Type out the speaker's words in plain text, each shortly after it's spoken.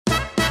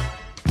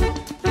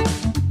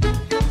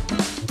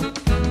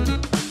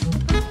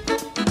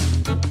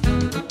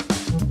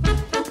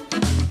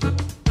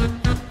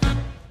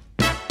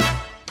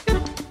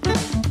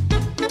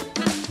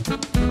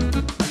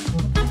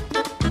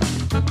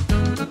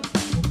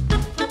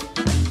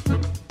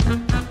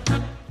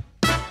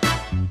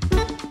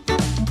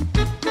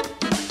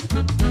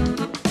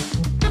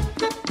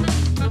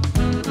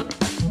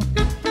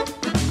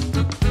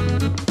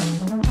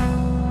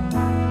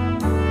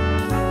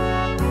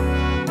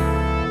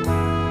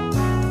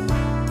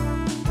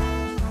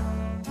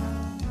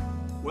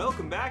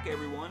back,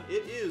 everyone.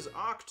 It is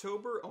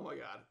October. Oh my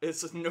God,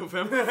 it's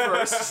November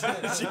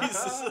 1st.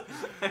 Jesus,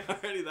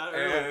 already that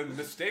early. And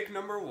mistake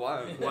number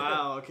 1.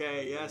 Wow.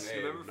 Okay. Yes,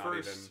 Hey, November not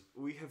 1st.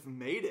 We have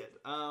made it.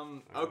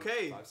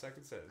 Okay. 5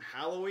 seconds in.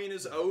 Halloween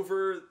is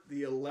over.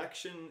 The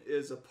election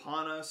is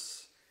upon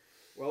us.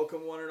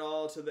 Welcome, one and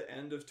all, to the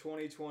end of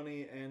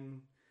 2020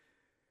 and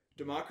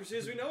democracy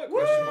as we know it.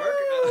 Question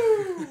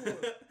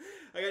mark.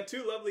 I got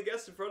two lovely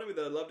guests in front of me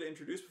that I'd love to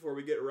introduce before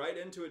we get right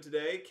into it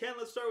today. Ken,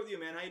 let's start with you,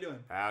 man. How you doing?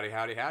 Howdy,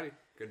 howdy, howdy.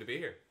 Good to be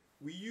here.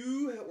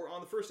 You were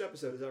on the first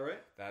episode, is that right?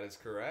 That is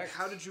correct.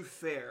 How did you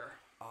fare?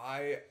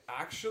 I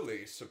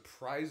actually,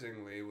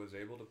 surprisingly, was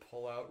able to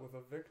pull out with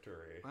a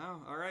victory.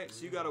 Wow, all right.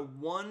 So you got a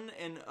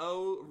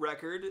 1-0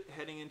 record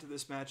heading into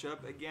this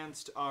matchup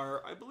against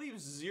our, I believe,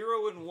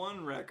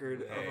 0-1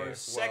 record of our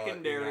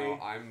secondary. Well,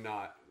 I'm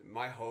not.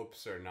 My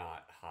hopes are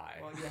not high.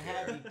 Well, you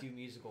had me do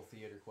musical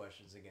theater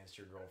questions against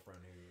your girlfriend,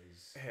 who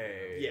is.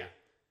 Hey. Yeah.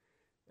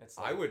 It's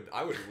I would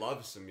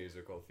love some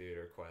musical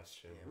theater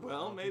questions. Yeah,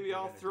 Well, maybe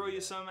I'll throw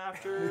you some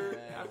after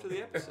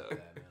the episode.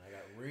 That, man. I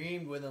got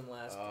reamed with them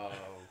last time.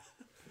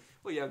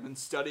 Well, you have been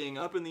studying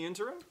up in the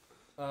interim?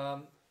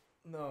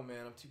 No,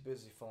 man, I'm too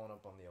busy following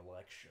up on the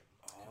election.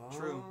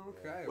 True.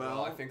 Okay. Well,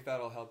 Well, I think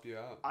that'll help you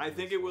out. I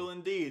think it will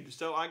indeed.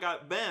 So I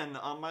got Ben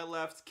on my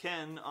left,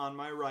 Ken on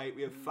my right.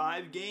 We have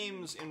 5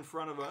 games in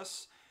front of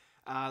us.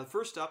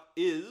 First up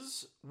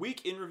is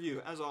Week in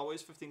Review. As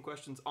always, 15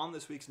 questions on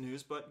this week's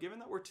news. But given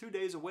that we're 2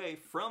 days away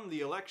from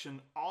the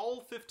election, all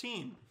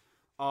 15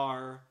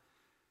 are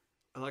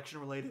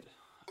election related.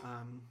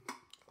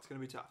 It's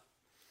going to be tough.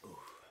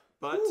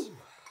 But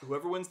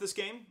whoever wins this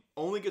game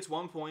only gets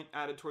 1 point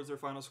added towards their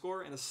final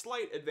score and a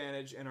slight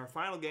advantage in our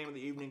final game of the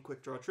evening,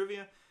 Quick Draw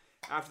Trivia.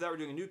 After that, we're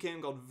doing a new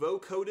game called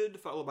Vocoded,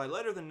 followed by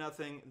Lighter Than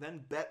Nothing,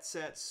 then Bet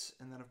Sets,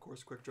 and then, of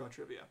course, Quick Draw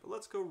Trivia. But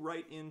let's go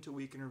right into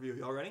Week in Review.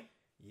 Y'all ready?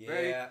 Yeah.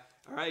 Ready?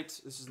 All right.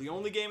 This is the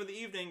only game of the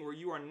evening where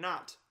you are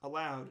not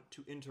allowed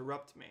to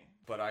interrupt me.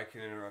 But I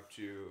can interrupt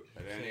you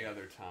at any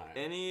other time.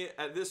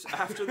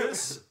 After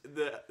this,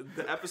 the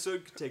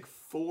episode could take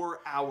 4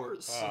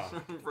 hours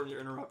from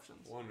your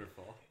interruptions.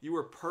 Wonderful. You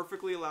are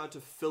perfectly allowed to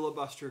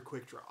filibuster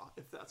Quick Draw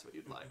if that's what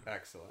you'd like.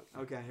 Excellent.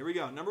 Okay, here we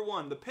go. Number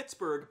 1, the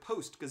Pittsburgh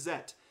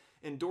Post-Gazette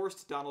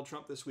endorsed Donald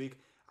Trump this week,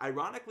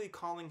 ironically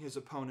calling his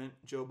opponent,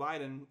 Joe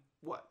Biden,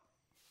 what?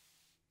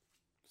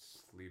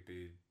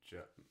 Sleepy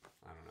Joe.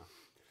 I don't know.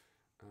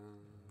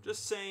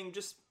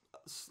 Just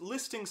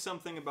listing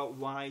something about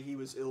why he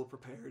was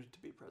ill-prepared to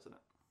be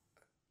president.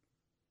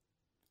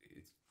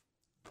 He's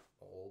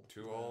Old.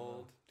 too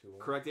old. Too old.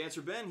 Correct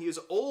answer, Ben. He is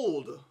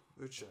old,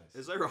 which Nice.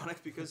 is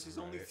ironic because he's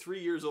only Right. 3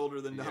 years older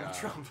than Donald Yeah.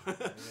 Trump. All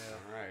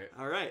right.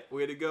 All right,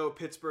 way to go,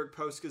 Pittsburgh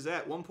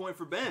Post-Gazette. 1 point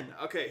for Ben.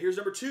 Okay, here's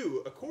number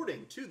 2.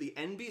 According to the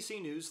NBC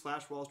News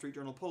 / Wall Street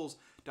Journal polls,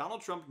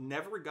 Donald Trump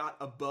never got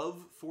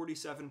above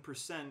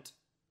 47%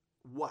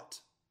 what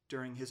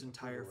during his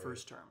entire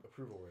first term?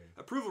 Approval rating.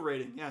 Approval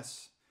rating,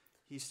 yes.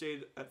 He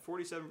stayed at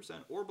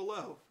 47% or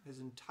below his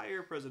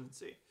entire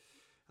presidency,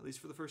 at least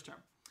for the first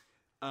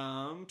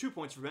term. 2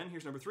 points for Ben.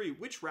 Here's number 3.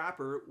 Which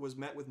rapper was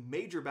met with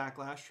major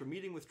backlash for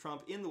meeting with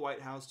Trump in the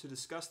White House to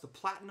discuss the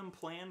Platinum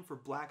Plan for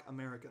Black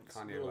Americans?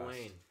 Kanye Lil West.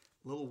 Wayne.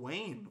 Lil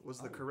Wayne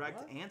was the correct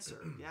what? answer.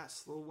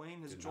 Yes, Lil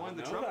Wayne has Did joined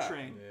the not know Trump that.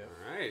 train. Yeah.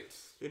 All right.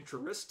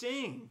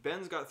 Interesting.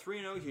 Ben's got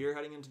 3-0 here,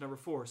 heading into number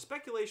 4.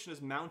 Speculation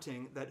is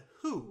mounting that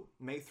who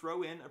may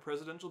throw in a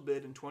presidential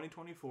bid in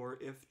 2024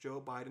 if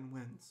Joe Biden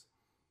wins?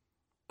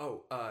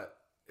 Oh,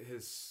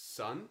 his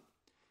son?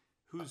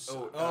 Who's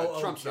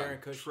Trump's son.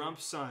 Jared Kushner.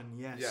 Trump's son?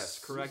 Yes. Yes.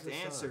 Correct Who's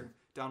his answer. son?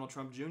 Donald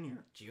Trump Jr.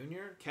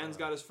 Junior. Ken's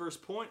got his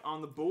first point on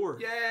the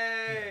board.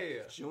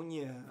 Yay!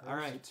 Junior. All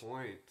right.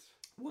 Point.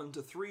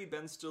 1-3.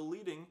 Ben's still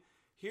leading.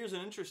 Here's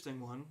an interesting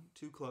one.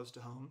 Too close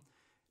to home.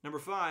 Number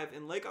 5.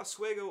 In Lake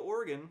Oswego,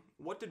 Oregon,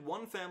 what did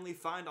one family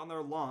find on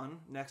their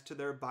lawn next to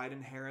their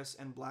Biden, Harris,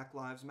 and Black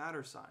Lives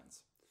Matter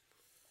signs?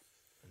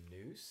 A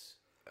noose.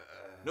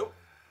 Nope.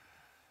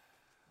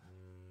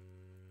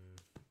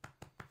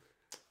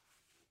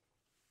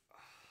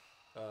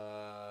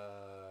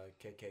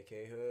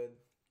 KKK hood.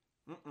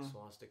 Mm-mm.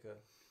 Swastika.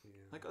 Yeah.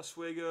 Lake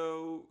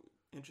Oswego,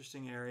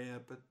 interesting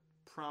area, but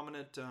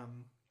prominent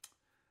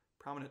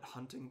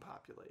hunting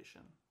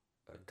population.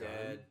 A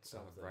Dead gun?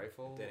 something. A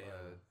rifle? Dead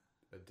animal.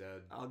 A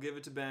dead... I'll give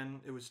it to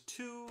Ben. It was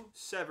 2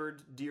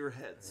 severed deer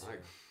heads. My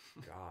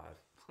God.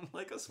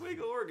 Lake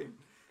Oswego, Oregon.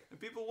 And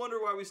people wonder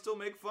why we still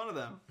make fun of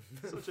them.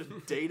 Such a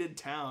dated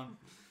town.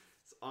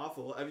 It's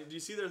awful. I mean, do you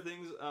see their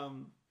things?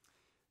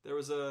 There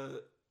was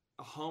a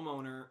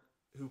homeowner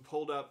who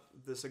pulled up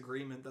this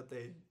agreement that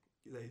they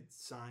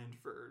signed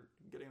for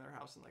getting their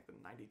house in like the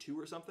 92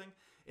 or something.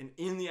 And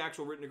in the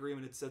actual written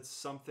agreement, it said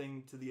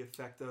something to the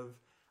effect of,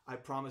 I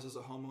promise as a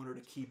homeowner to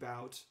keep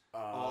out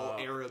all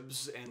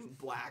Arabs and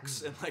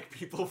blacks and like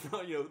people from,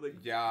 like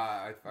Yeah,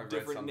 I read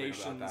different something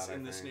nations about that,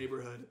 in this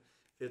neighborhood.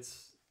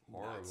 It's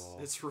Horrible. nuts.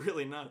 It's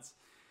really nuts.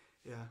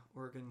 Yeah,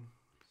 Oregon,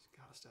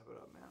 gotta step it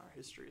up, man. Our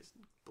history is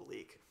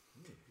bleak.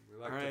 We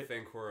like All to right.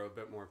 think we're a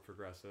bit more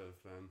progressive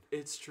than...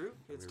 It's true.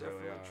 It's We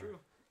really definitely are.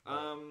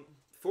 true.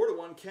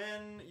 4-1.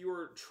 Ken, you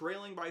are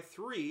trailing by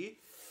 3.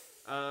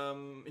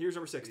 Here's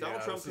number 6.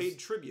 Donald Trump paid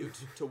tribute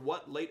to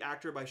what late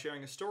actor by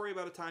sharing a story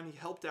about a time he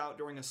helped out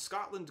during a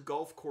Scotland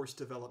golf course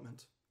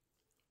development?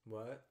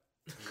 What?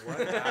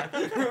 What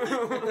actor?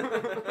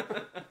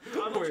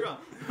 Donald Trump,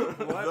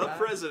 the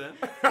president,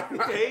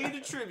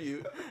 paid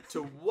tribute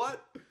to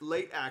what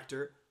late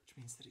actor, which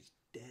means that he's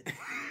dead.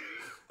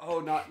 Oh,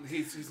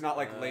 he's not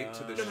like late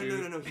to the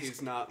shoot. No.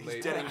 He's not late.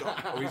 He's dead and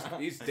gone. Oh,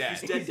 he's dead.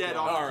 He's dead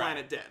off the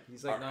planet dead.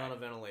 He's like not on a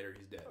ventilator.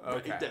 He's dead.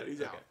 Okay. He's dead.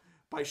 He's out.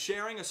 By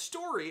sharing a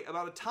story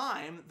about a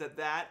time that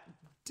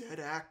dead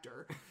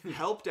actor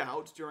helped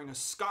out during a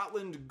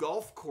Scotland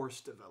golf course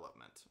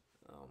development.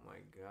 Oh my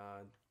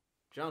God.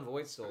 John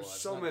Voight's still alive. There's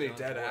so many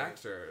dead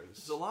actors.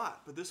 There's a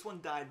lot, but this one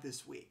died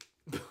this week.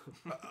 Who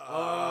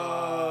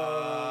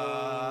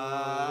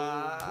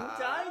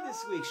died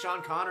this week?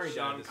 Sean Connery died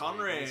Sean this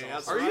Connery. week.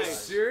 That's Are you right.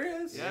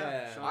 serious?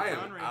 Yeah. Sean I am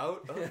Connery.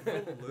 out of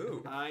the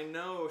loop. I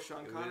know,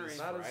 Sean Connery.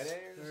 That is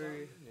Friday or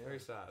very, something? Yeah. very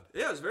sad.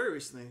 Yeah, it was very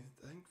recently.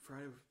 I think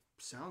Friday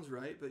sounds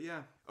right, but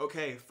yeah.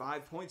 Okay,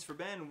 5 points for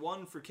Ben,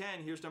 1 for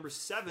Ken. Here's number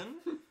 7.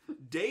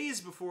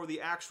 Days before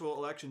the actual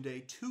election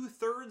day,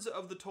 2/3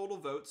 of the total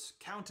votes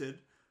counted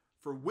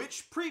for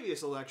which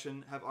previous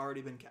election have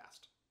already been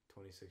cast?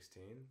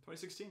 2016.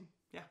 2016,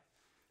 yeah.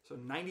 So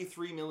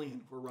 93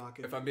 million were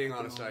rocking. If I'm being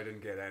honest, I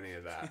didn't get any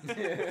of that.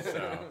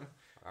 So,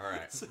 all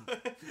right.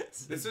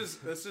 This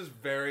is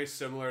very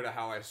similar to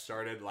how I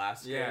started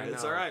last Yeah, game.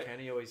 It's all right.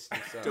 Kenny always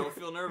sneaks up. Don't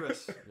feel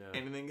nervous. No.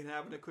 Anything can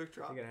happen at Quick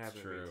Draw. I think it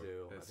happened to me True.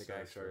 too. I It's think so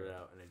I started true.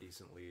 out in a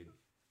decent lead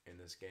in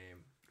this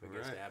game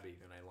against Alright. Abby,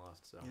 and I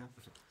lost. So Yeah.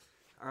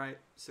 All right,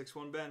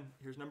 6-1 Ben.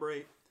 Here's number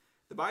 8.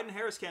 The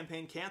Biden-Harris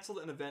campaign canceled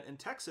an event in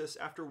Texas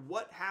after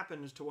what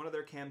happened to one of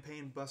their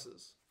campaign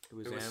buses? it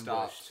was It was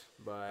ambushed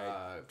stopped,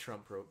 by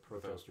Trump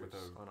protesters with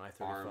a on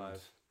I-35.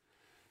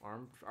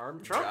 armed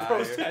Armed Trump guy.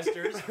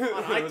 protesters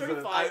on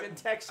I-35 in I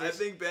Texas.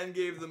 think Ben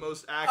gave the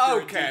most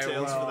accurate Okay,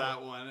 details well. for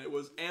that one. It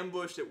was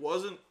ambushed. It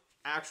wasn't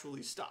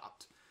actually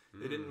stopped.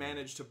 They didn't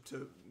manage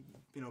to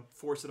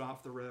force it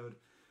off the road.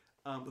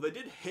 But they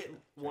did hit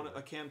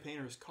a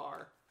campaigner's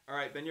car. All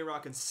right, Ben, you're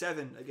rocking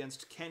 7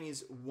 against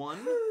Kenny's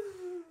 1.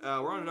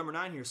 We're on to number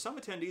 9 here. Some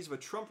attendees of a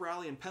Trump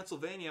rally in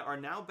Pennsylvania are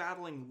now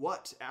battling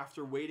what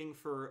after waiting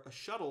for a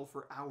shuttle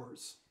for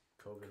hours?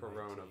 COVID-19.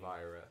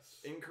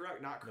 coronavirus.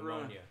 Incorrect, not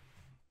corona.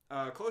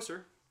 Pneumonia.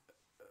 Closer.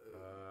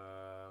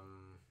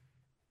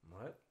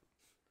 What?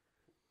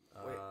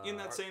 Wait, In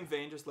that same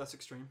vein, just less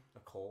extreme. A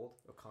cold?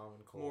 A common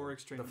cold? More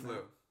extreme The than flu.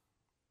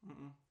 that.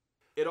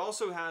 It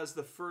also has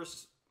the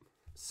first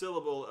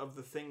syllable of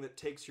the thing that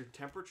takes your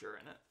temperature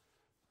in it.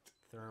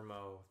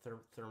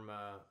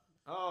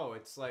 Oh,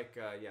 it's like,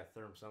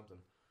 therm something.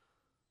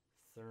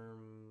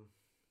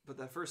 But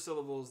that first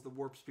syllable is the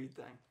warp speed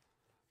thing.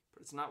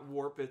 But it's not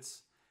warp,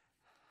 it's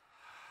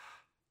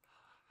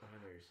I know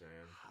what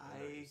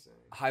you're saying.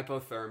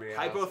 Hypothermia.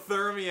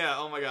 hypothermia.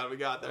 Oh my god, we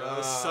got there. That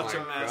was Oh such a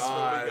my mess,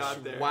 but we gosh.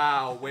 got there.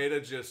 Wow, way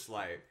to just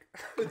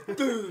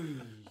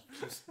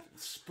just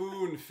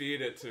spoon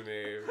feed it to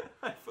me.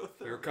 Hypothermia.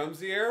 Here comes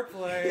the Here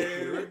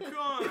airplane. it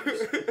comes.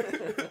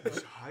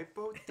 It's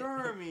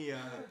hypothermia.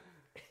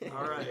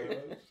 All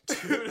right.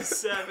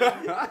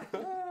 2-7.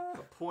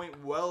 A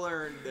point well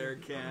earned there,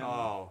 Ken.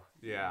 Oh,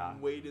 yeah.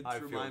 Waded I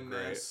through feel my great.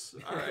 mess.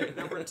 All right,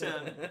 number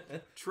 10.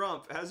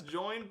 Trump has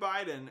joined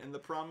Biden in the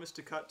promise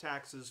to cut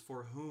taxes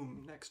for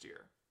whom next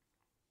year?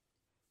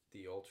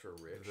 The ultra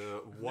rich.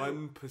 The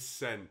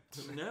 1%.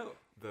 No.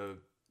 The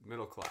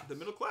middle class. The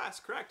middle class,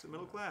 correct. The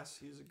middle class.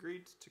 He's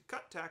agreed to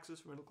cut taxes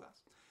for middle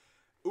class.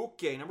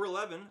 Okay, number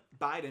 11.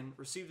 Biden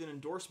received an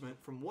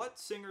endorsement from what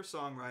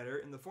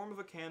singer-songwriter in the form of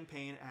a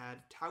campaign ad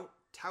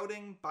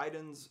touting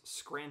Biden's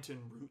Scranton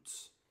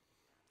roots?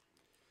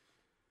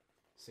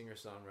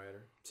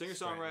 Singer-songwriter. Singer-songwriter,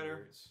 Scranton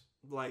Roots.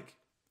 like,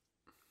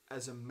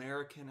 as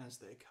American as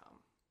they come.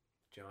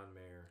 John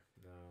Mayer.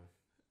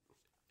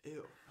 No.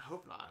 Ew, I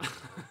hope not.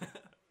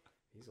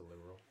 He's a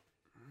liberal.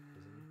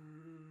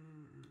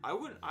 I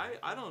wouldn't,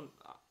 I don't,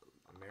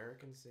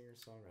 American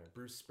singer-songwriter.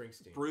 Bruce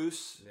Springsteen.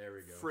 Bruce There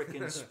we go.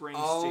 frickin' Springsteen.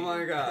 Oh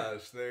my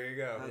gosh, there you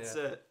go. That's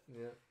Yeah. it.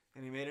 Yeah.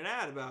 And he made an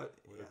ad about,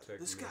 Would've yeah,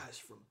 taken this me. guy's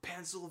from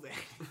Pennsylvania.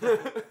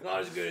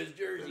 Not as good as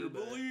Jersey, Couldn't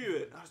but... believe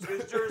it. Not as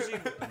good as Jersey,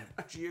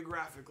 but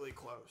geographically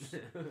close.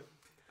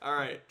 All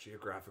right.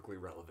 Geographically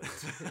relevant.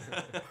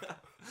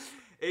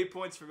 8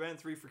 points for Ben,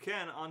 3 for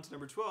Ken. On to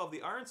number 12. The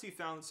RNC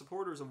found that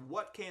supporters of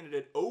what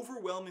candidate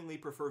overwhelmingly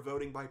prefer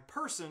voting by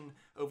person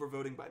over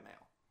voting by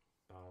mail?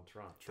 Donald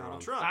Trump. Donald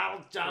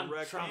Trump.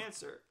 Correct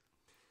answer.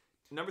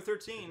 Number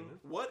 13.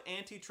 What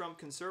anti-Trump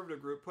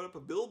conservative group put up a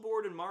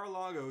billboard in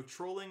Mar-a-Lago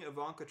trolling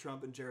Ivanka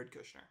Trump and Jared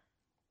Kushner?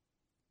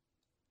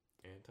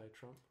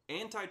 Anti-Trump?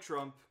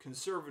 Anti-Trump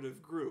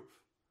conservative group.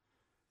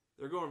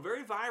 They're going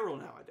very viral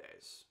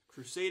nowadays.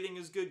 Crusading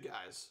as good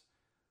guys,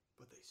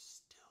 but they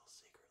still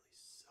secretly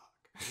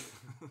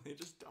suck. They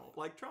just don't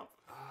like Trump.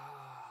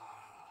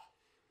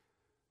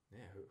 Yeah,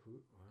 who?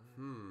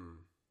 Hmm.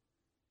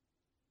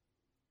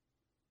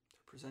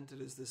 They're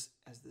presented as this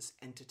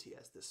entity,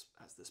 as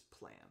this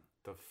plan.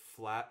 The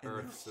Flat And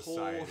Earth their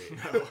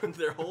Society.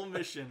 Their whole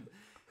mission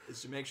is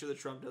to make sure that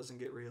Trump doesn't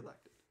get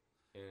reelected.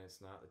 And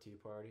it's not the Tea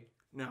Party.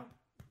 No.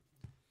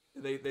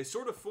 They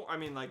sort of I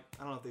don't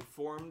know if they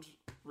formed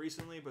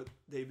recently, but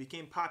they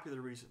became popular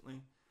recently,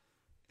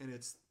 and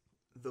it's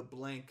the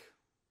blank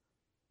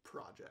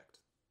project.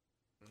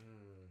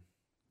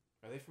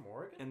 Are they from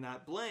Oregon? And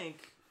that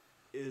blank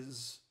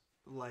is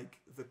like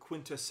the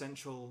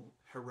quintessential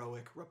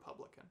heroic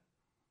Republican.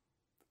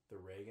 The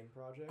Reagan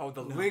Project? Oh,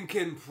 the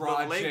Lincoln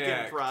Project. The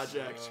Lincoln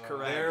Project,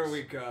 correct. There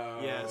we go.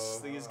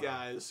 Yes, these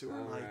guys who are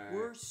All like, right.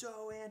 we're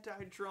so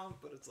anti-Trump,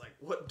 but it's like,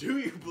 what do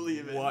you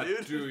believe in, What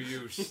dude? do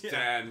you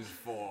stand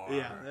for?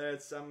 Yeah,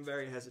 I'm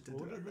very hesitant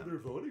about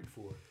that. voting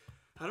for.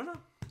 I don't know.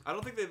 I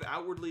don't think they've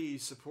outwardly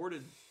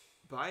supported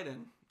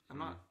Biden. I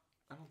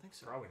don't think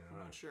so. Probably I'm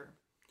not. not sure.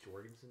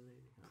 Jorgensen,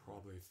 maybe?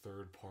 Probably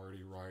third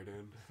party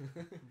write-in.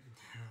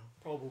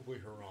 Probably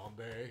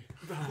Harambe.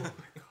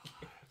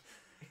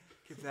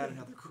 Give that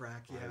another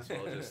crack, Might as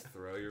yeah. well just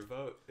throw your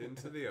vote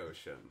into the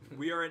ocean.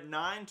 We are at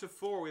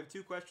 9-4. We have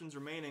 2 questions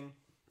remaining.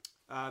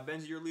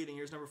 Benji, you're leading.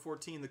 Here's number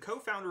 14. The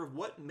co-founder of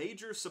what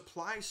major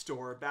supply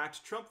store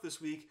backed Trump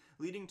this week,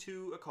 leading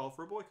to a call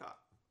for a boycott?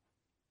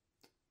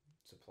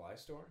 Supply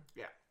store?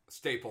 Yeah.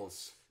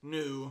 Staples.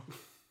 New.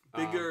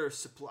 Bigger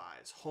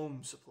supplies.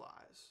 Home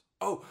supplies.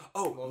 Oh,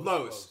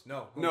 Lowe's.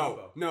 No, Home No,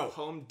 Depot. no.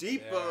 Home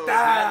Depot.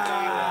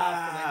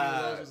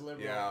 Ah! Lowe's is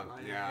liberal. Yeah,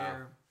 Right yeah.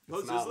 there.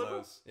 Lowe's It's is not liberal?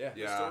 Lowe's. Yeah.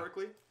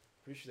 Historically?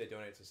 Pretty sure they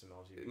donate to some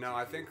LGBT. No,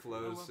 I think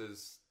Lowe's well.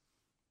 is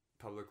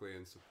publicly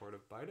in support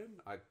of Biden.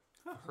 I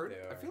They I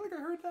are. feel like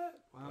I heard that.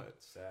 Wow. But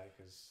It's sad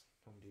because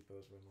Home Depot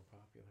is way more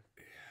popular.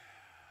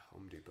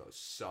 Home Depot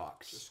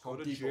sucks. Just go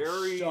to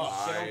Jerry's.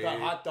 Sucks. They don't got I-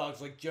 hot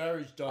dogs like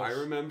Jerry's does. I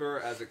remember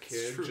as a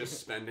kid true. just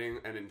spending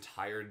an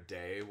entire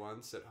day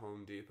once at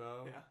Home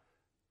Depot. Yeah.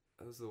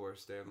 That was the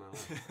worst day of my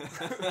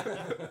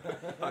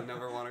life. I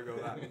never want to go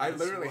back. I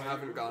literally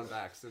haven't gone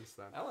back since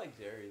then. I like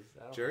Jerry's.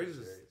 I don't Jerry's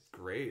like is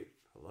great.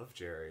 I love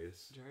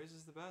Jerry's. Jerry's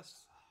is the best.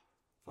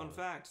 Fun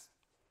fact.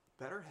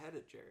 Better head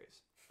at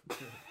Jerry's.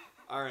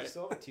 All You right.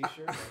 still have a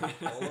t-shirt, like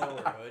a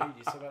polo or hoodie? Do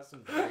you still got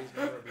some Jerry's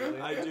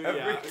memorabilia? I do,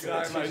 Every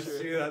yeah. time I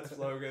T-shirt. see that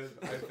slogan,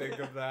 I think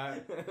of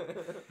that.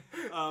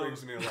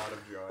 Brings me a lot of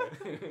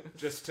joy.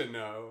 Just to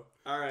know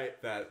All right.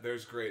 that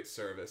there's great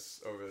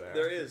service over there.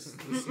 There is.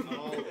 This is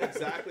all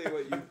exactly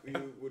what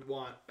you would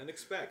want and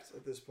expect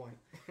at this point.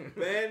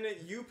 Ben,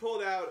 you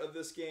pulled out of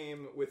this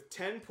game with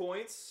 10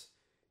 points.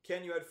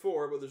 Ken, you had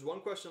 4, but there's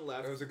 1 question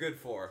left. It was a good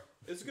 4.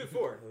 It's a good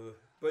 4.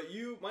 But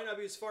you might not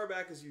be as far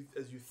back as you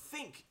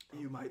think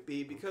you might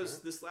be,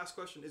 because this last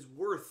question is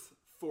worth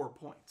 4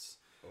 points.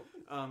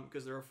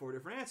 Because there are 4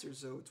 different answers,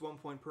 so it's 1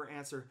 point per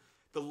answer.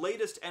 The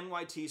latest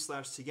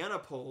NYT/Siena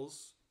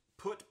polls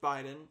put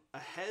Biden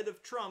ahead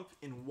of Trump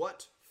in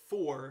what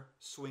 4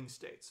 swing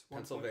states?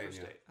 1 point per Pennsylvania.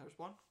 state. There's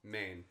 1.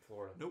 Maine,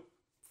 Florida, Nope.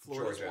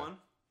 Florida's Georgia. 1.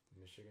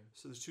 Michigan,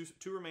 So there's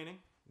two remaining.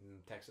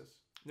 Texas,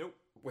 Nope.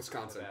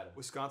 Wisconsin. Nevada.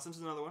 Wisconsin's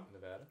another one.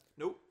 Nevada.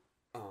 Nope.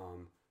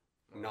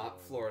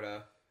 Not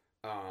Florida.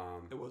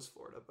 It was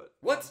Florida, but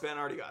What? Ben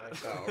already got it.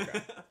 Oh,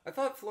 okay. I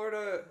thought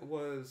Florida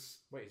was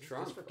Wait, is this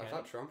Trump. just for I Ken?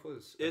 thought Trump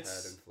was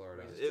It's- ahead in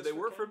Florida. Wait, is They just for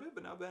were for a Ken? bit,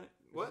 but now Ben. Is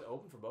What? it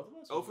open for both of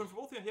us? Open for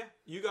both of you? Yeah.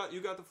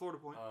 You got the Florida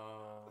point.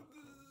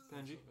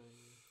 Benji.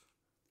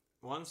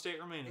 1 state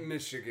remaining.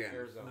 Michigan.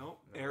 Arizona. Nope.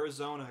 No.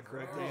 Arizona,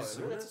 correct Oh,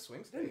 answer. that's a swing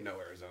I state. didn't know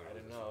Arizona. I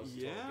didn't was know. It was a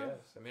total Yeah.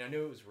 guess. I mean, I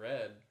knew it was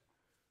red.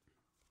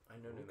 I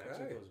know New Okay.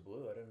 Mexico was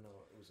blue. I didn't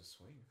know it was a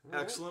swing.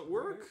 Excellent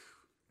work.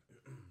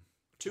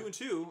 2 and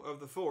 2 of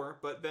the 4,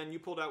 but Ben, you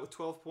pulled out with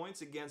 12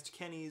 points against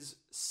Kenny's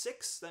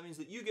 6. That means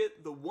that you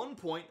get the 1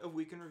 point of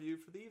Week in Review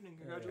for the evening.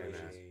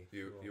 Congratulations. Hey,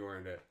 You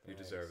earned it. You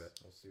deserve it.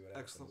 We'll see what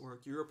Excellent happens.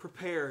 work. You are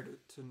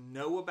prepared to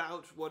know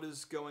about what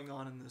is going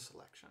on in this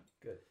election.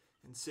 Good.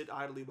 And sit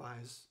idly by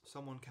as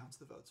someone counts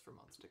the votes for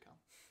months to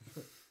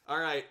come. All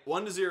right,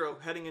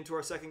 1-0 heading into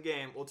our second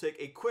game. We'll take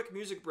a quick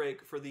music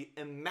break for the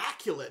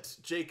immaculate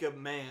Jacob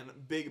Mann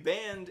Big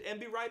Band and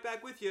be right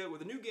back with you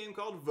with a new game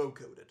called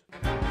Vocoded.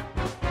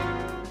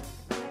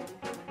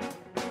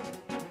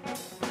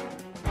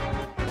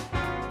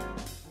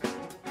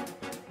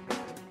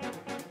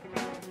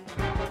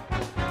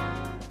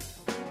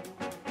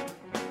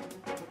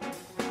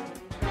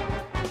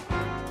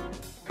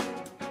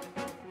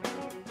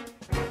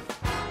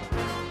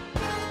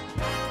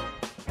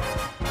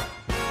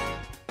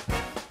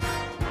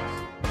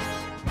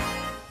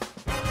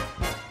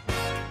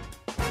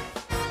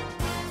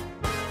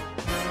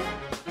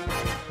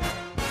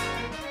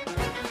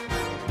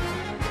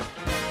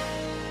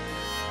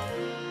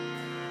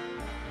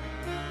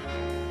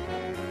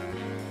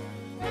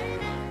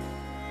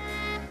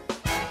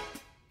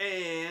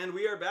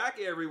 Back,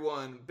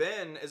 everyone.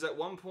 Ben is at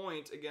 1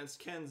 point against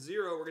Ken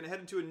 0. We're going to head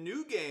into a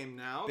new game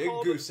now. Big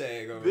called goose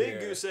egg over Big here.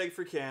 goose egg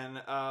for Ken.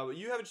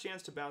 You have a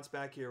chance to bounce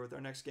back here with our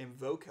next game,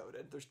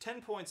 Vocoded. There's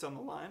 10 points on the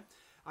line.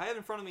 I have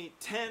in front of me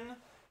 10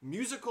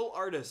 musical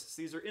artists.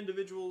 These are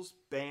individuals,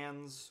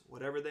 bands,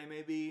 whatever they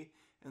may be,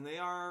 and they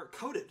are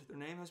coded. Their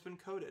name has been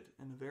coded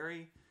in a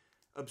very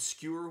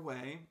obscure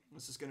way.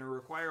 This is going to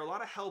require a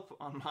lot of help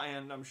on my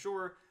end, I'm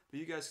sure, but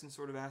you guys can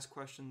sort of ask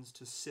questions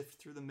to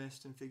sift through the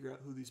mist and figure out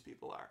who these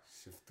people are.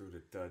 Sift through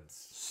the duds.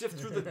 Sift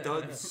through the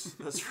duds.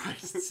 That's right.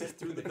 Sift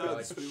through the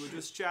duds. We were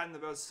just chatting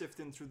about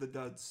sifting through the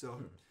duds, so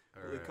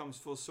it comes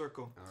full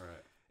circle. All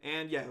right.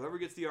 And yeah, whoever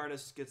gets the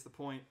artist gets the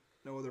point.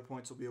 No other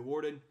points will be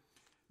awarded.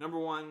 Number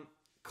 1,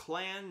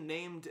 clan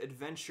named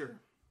adventure.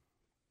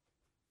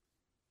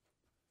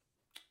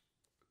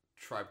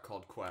 Tribe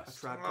Called Quest. A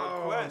Tribe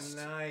Called Quest.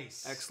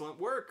 Nice. Excellent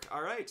work.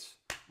 All right.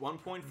 1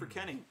 point for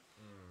Kenny.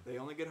 They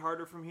only get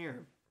harder from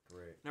here.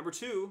 Great. Number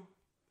 2,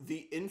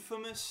 the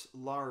infamous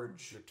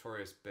Large.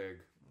 Notorious Big.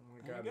 Oh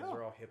my There god, you these go.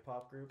 are all hip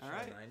hop groups All from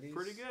right. the 90s.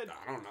 Pretty good.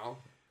 I don't know.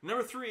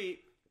 Number 3,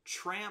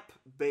 Tramp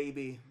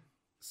Baby.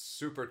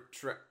 Wait.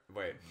 Tramp,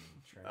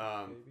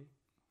 baby.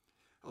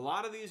 A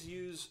lot of these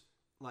use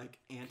like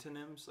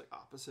antonyms, like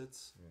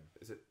opposites.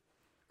 Is it?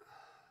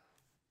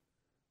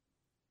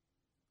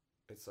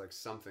 It's like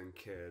something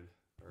kid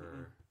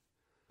or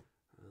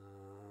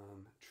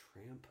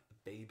Tramp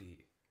Baby.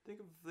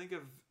 Think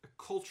of a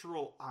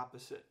cultural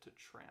opposite to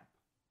tramp.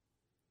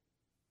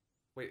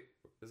 Wait,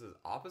 is it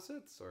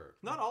opposites or?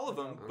 Not all of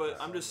them, Okay. but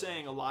I'm just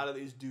saying a lot of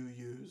these do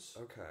use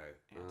Okay.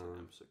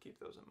 antonyms, so keep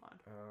those in mind.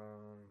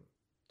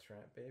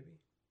 Tramp baby.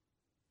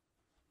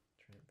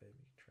 Tramp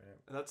baby. Tramp.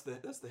 That's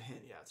the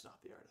hint. Yeah, it's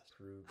not the artist.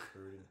 Prudent.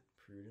 Prudent.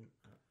 Prudent.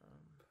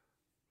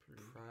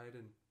 Pride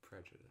and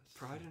Prejudice.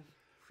 Pride and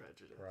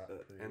Prejudice.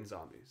 And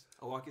zombies.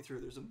 I'll walk you through.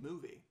 There's a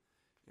movie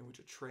in which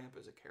a tramp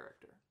is a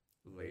character.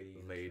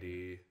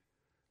 Lady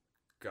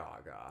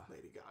Gaga.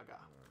 Lady Gaga.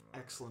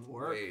 Excellent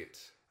work. Wait.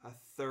 A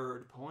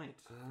 3rd point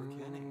for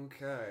Kenny.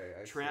 Okay.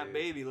 I Tramp see.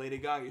 Baby, Lady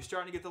Gaga. You're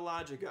starting to get the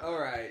logic up. All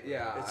right.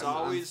 Yeah. It's I'm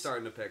always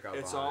starting to pick up.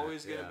 It's on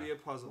always it. going to Yeah. be a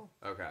puzzle.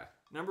 Okay.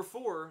 Number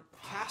 4,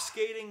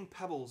 Cascading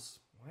Pebbles.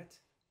 What?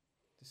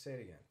 Just say it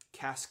again.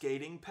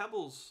 Cascading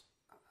Pebbles.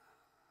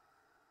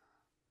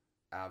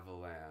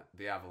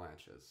 The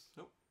Avalanches.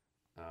 Nope.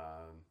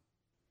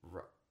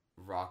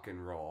 Rock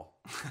and roll.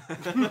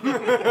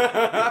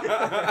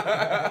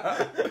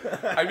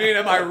 I mean,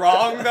 am I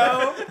wrong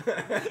though?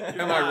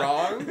 Am I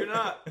wrong? You're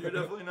not. You're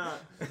definitely not.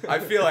 I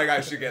feel like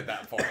I should get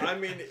that point. I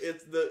mean,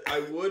 I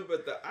would,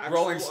 but the actual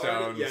Rolling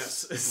Stones.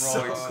 Yes. Rolling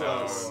So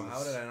Stones. close.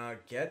 How did I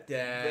not get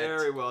that?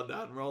 Very well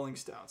done. Rolling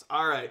Stones.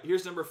 All right.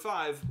 Here's number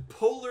 5.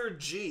 Polar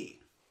G.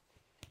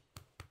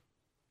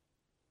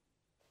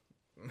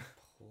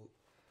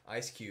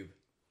 Ice Cube.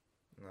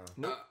 No.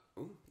 Nope.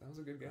 Ooh, that was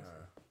a good guess.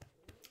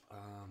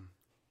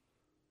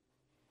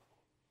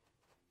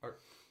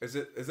 Is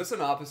this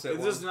an opposite?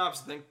 Is this an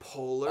opposite thing?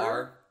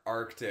 Polar.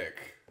 Arctic.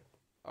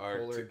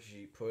 Polar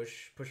G.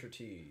 Pusher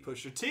T.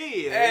 Pusher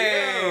T.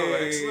 There you go.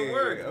 Hey, Excellent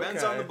work. Ben's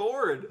okay. on the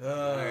board.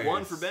 Nice.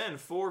 1 for Ben,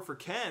 4 for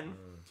Ken.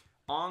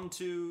 On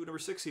to number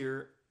 6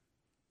 here.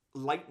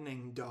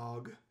 Lightning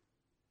Dog.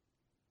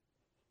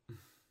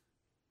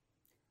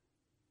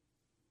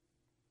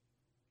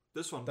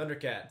 This one.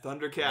 Thundercat.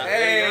 Thundercat. Hey,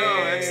 there you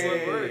go.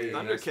 Excellent work. nice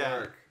Thundercat.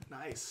 work.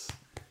 Nice.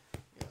 You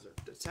guys are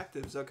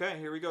detectives. Okay,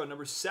 here we go.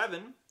 Number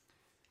 7.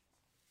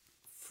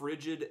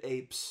 Frigid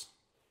Apes.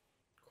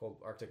 Cold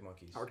Arctic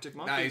Monkeys. Arctic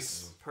Monkeys.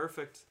 Nice.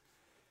 Perfect.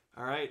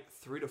 All right,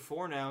 3 to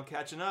 4 now.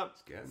 Catching up.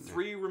 getting there.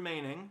 3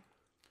 remaining.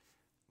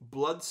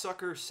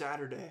 Bloodsucker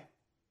Saturday.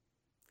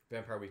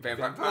 Vampire Weekend.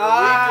 Vampire Weekend.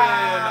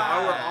 Ah!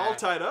 Oh, we're all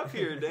tied up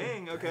here.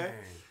 Dang. Okay. Dang.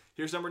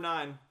 Here's number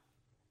 9.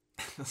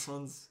 This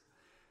one's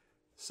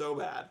so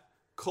bad.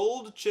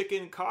 Cold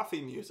chicken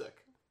coffee music.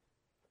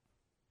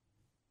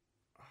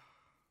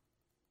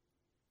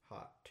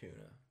 Hot tuna.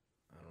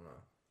 I don't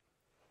know.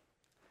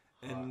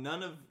 And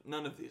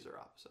none of these are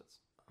opposites.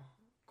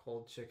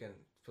 Cold chicken.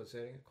 What's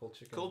it? Cold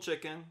chicken. Cold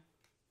chicken,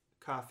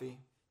 coffee,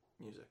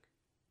 music.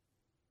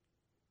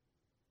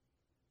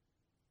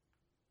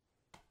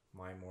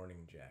 My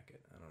morning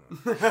jacket. I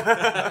don't know.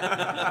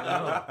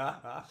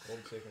 Cold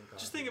chicken. Coffee.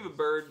 Just think of a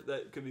bird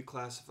that could be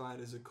classified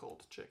as a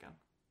cold chicken.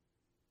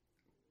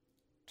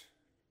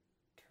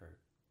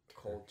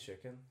 Cold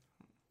chicken.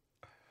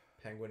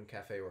 Penguin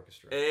Cafe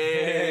Orchestra.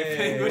 Hey,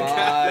 Penguin my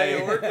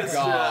Cafe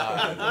Orchestra.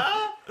 God.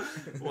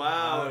 Wow,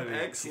 How did he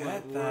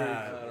excellent get work.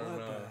 that? I don't What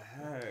know. the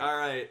heck? All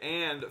right,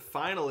 and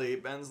finally,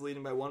 Ben's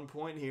leading by 1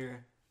 point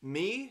here.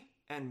 Me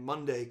and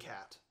Monday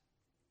Cat.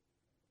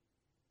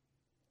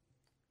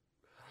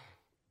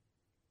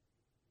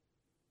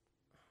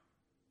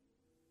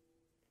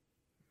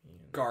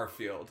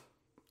 Garfield.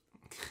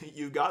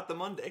 You got the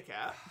Monday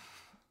Cat.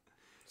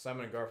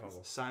 Simon and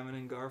Garfunkel. Simon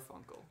and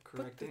Garfunkel.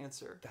 Correct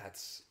answer.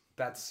 That's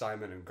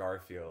Simon and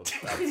Garfield.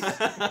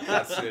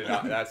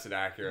 That's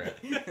inaccurate.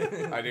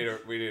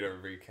 We need a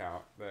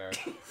recount there.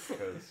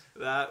 'Cause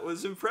That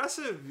was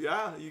impressive.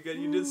 Yeah, you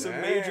did some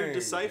major Dang,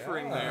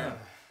 deciphering yeah.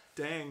 there.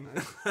 Dang,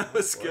 that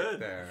was work good.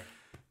 there.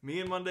 Me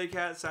and Monday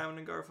Cat, Simon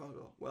and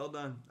Garfunkel. Well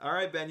done. All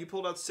right, Ben, you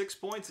pulled out 6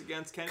 points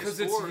against Kenny's Because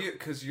 4. it's you.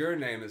 Because your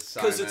name is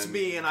Simon. Because it's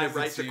me and I 'cause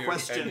write it's the you,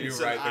 questions. And you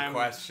write the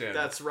question.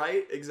 That's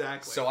right,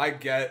 exactly. So I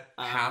get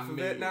I'm half of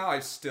it me. now. I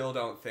still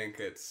don't think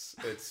it's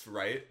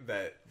right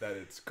that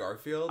it's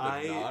Garfield and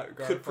I not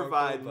Garfunkel. could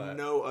provide but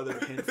no other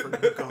hint for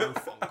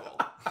Garfunkel.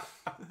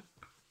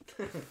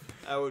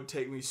 That would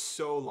take me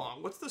so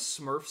long. What's the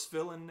Smurfs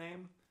villain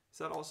name? Is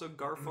that also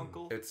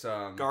Garfunkel? It's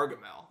Gargamel.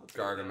 That's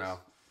what it Gargamel. is.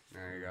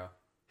 There you go.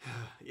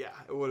 Yeah,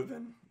 it would have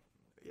been.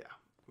 Yeah,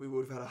 we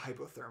would have had a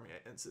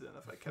hypothermia incident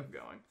if I kept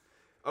going.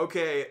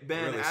 Okay,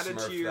 Ben, Really added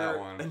to smurfed that your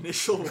one.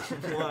 initial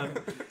one.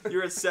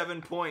 You're at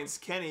 7 points.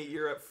 Kenny,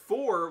 you're at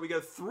 4. We got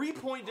a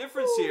 3-point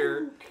difference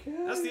here.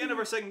 That's the end of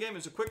our second game.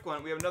 It's a quick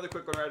one. We have another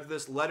quick one right after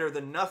this, Letter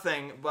Than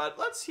Nothing. But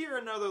let's hear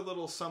another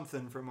little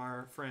something from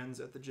our friends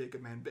at the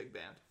Jacob Man Big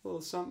Band. A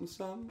little something,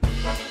 something.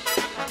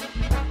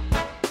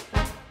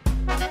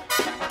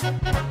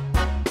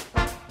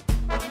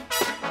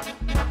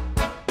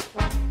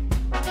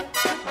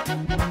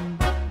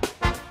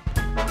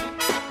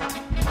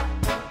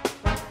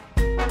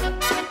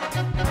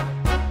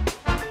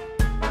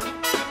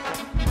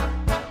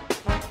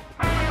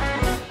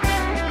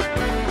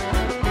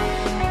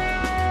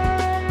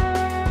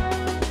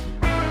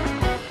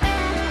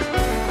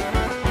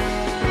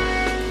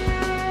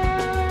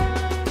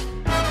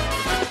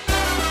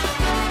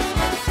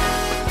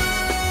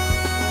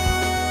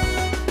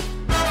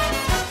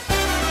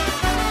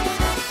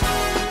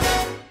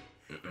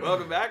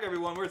 Welcome back,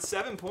 everyone. We're at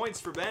 7 points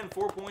for Ben,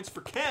 4 points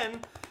for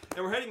Ken.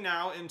 And we're heading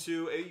now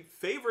into a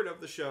favorite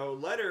of the show,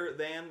 Letter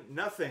Than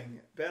Nothing.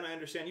 Ben, I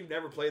understand you've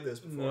never played this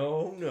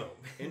before. No.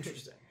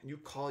 Interesting. And you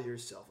call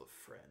yourself a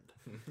friend.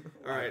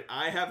 All right,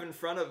 I have in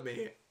front of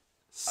me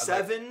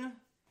 7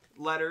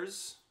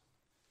 letters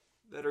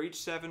that are each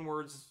 7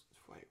 words.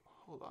 Wait,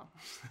 hold on.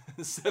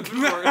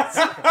 7 words.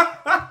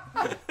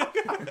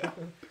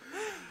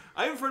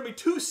 I have in front of me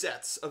 2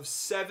 sets of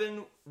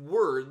 7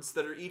 words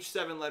that are each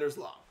 7 letters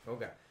long.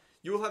 Okay.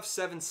 You will have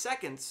 7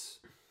 seconds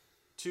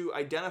to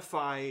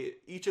identify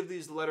each of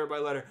these letter by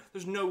letter.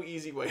 There's no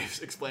easy way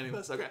of explaining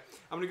this. Okay,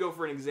 I'm going to go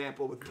for an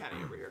example with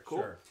Kenny over here. Cool?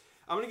 Sure.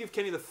 I'm going to give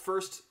Kenny the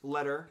first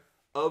letter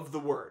of the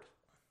word.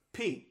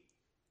 P.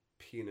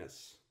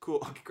 Penis. Cool.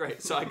 Okay,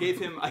 great. So I gave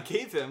him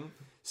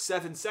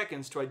 7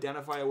 seconds to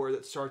identify a word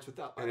that starts with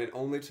that letter. And it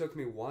only took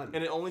me 1.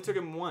 And it only took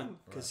him 1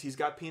 because he's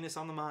got penis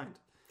on the mind.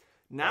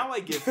 Now I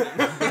give him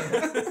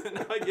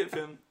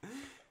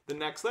the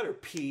next letter.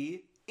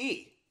 P.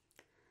 E.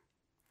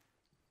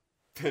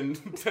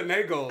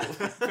 Tenagle.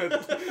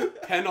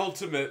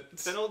 Penultimate.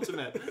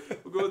 Penultimate.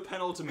 We'll go with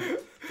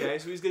penultimate. Okay,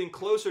 so he's getting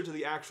closer to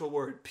the actual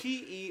word.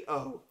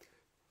 P-E-O.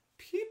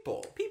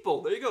 People.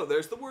 People. There you go.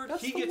 There's the word.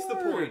 That's He the gets the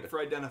word. point for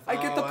identifying.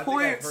 I get Oh, the I think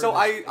point, I've heard so this.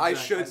 I Exactly.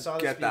 should I saw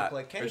this get being that.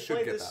 played. Kenny I should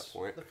played get this that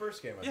point. The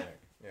first game, I Yeah. think.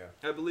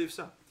 Yeah. I believe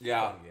so.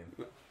 Yeah. Fun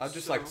game. I'd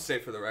just like to say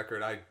for the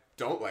record, I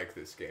don't like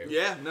this game.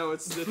 Yeah, no,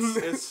 it's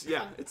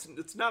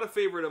not a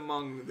favorite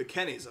among the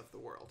Kennys of the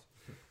world.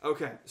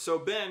 Okay, so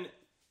Ben,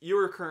 you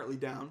are currently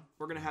down.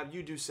 We're gonna have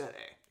you do set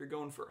A. You're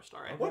going first,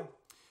 all right? What?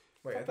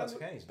 Wait, I thought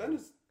Kenny's Ben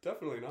is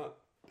definitely not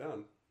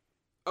done.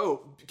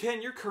 Oh,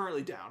 Ken, you're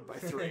currently down by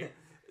 3.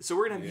 So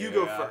we're gonna have you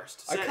go Yeah.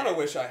 first. I Set kind of A.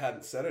 wish I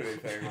hadn't said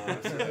anything,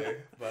 honestly.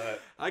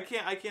 But I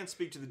can't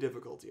speak to the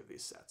difficulty of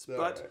these sets, All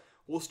but right.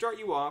 we'll start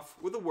you off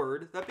with a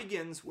word that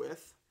begins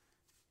with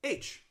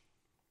H.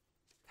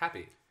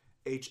 happy.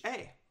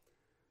 H-A.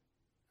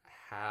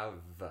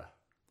 Have.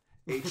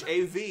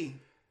 H-A-V.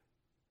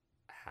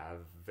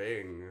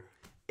 Having.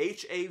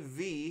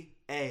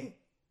 H-A-V-A.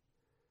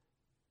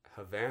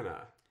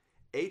 Havana.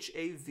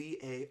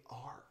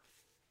 H-A-V-A-R.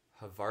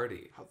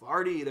 Havarti.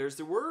 Havarti. There's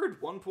the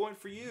word. 1 point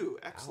for you.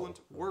 Excellent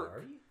Ow,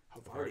 work.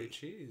 Havarti Havarti.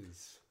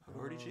 cheese.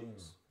 Havarti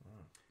cheese.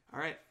 All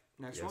right.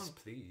 Next Yes, one.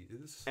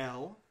 please.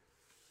 L.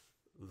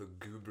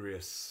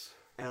 Lugubrious.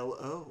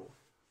 L-O.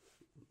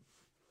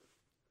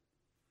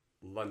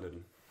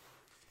 London.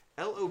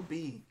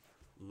 L-O-B.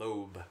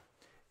 Lobe.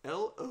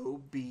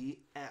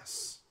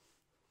 L-O-B-S.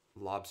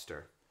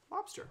 Lobster.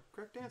 Lobster.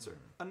 Correct answer.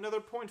 Another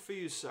point for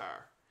you,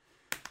 sir.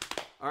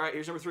 All right,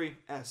 here's number 3.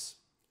 S.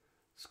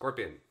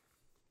 Scorpion.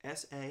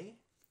 S-A.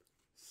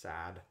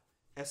 Sad.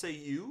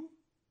 S-A-U.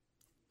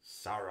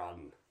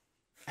 Sauron.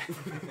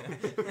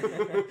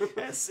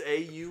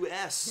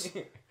 S-A-U-S.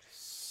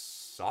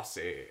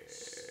 Saucy.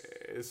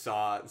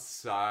 7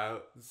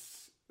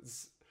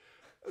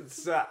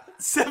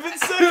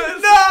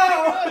 seconds.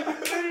 No! You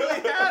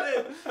literally had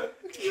it.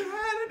 You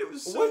had it. It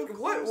was so What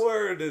close.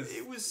 word is?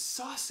 It was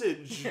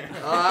sausage. Come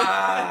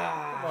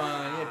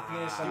on, you had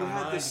penis on You the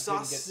had the mind. You couldn't get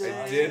sausage.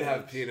 I did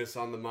have penis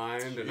on the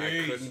mind, and I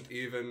Jeez. couldn't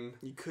even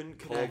You couldn't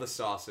pull connect. the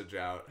sausage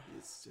out.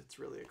 It's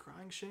really a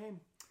crying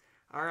shame.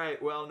 All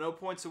right, well, no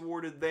points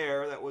awarded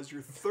there. That was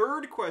your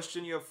 3rd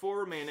question. You have 4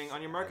 remaining.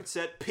 On your market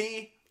set,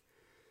 P.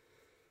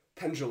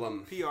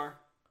 Pendulum. P-R.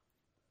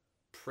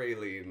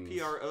 Pralines.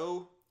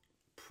 P-R-O.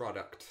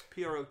 Product.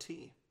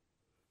 P-R-O-T.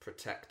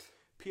 Protect.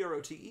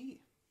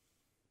 P-R-O-T-E.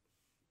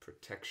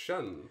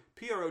 Protection.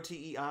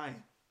 P-R-O-T-E-I.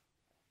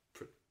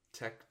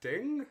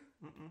 Protecting?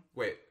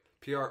 Wait.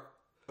 PR.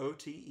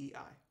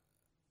 O-T-E-I.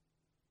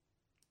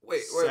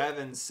 Wait.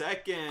 7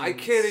 seconds. I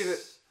can't even.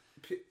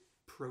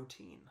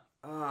 Protein.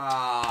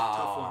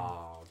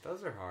 Ah.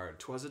 Those are hard.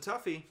 'Twas a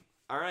toughie.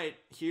 All right,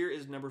 here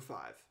is number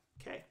 5.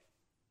 K.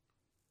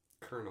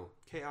 Colonel.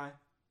 K-I.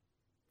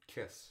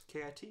 Kiss.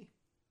 K-I-T.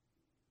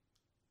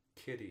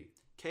 Kitty.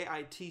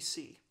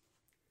 K-I-T-C.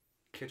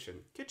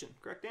 Kitchen. Kitchen.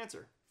 Correct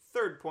answer.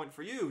 Third point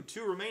for you.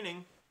 2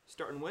 remaining.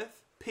 Starting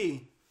with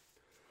P.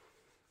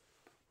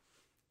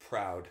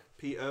 Proud.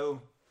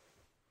 P-O.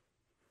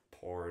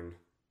 Porn.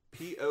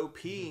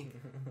 P-O-P.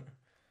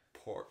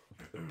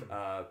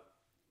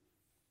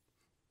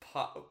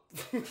 Pop.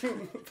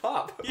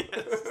 Pop.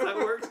 Yes, that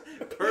works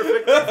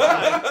perfectly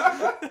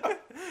fine.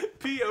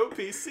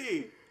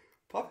 P-O-P-C.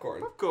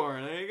 Popcorn.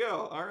 Popcorn. There you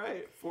go. All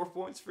right. 4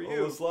 points for you.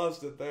 Almost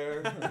lost it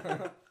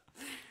there.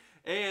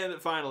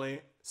 And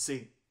finally,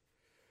 C.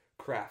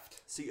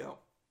 Craft. C-O.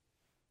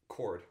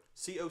 Cord.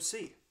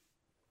 C-O-C.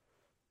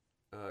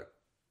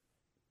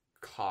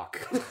 Cock.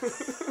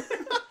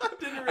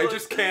 Didn't I realize-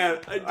 just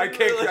can't. didn't I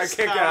can't realize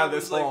get how out of I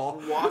this was, like,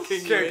 hole.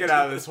 walking you Can't get into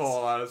out of this this.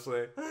 hole,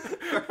 honestly.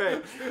 All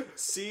right.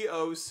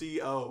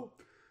 C-O-C-O.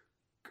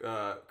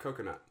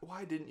 Coconut.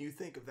 Why didn't you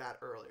think of that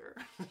earlier?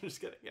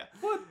 Just kidding. Yeah.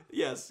 What?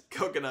 Yes,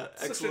 coconut.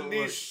 Such a Excellent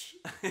niche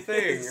work.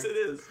 thing. Yes, it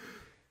is.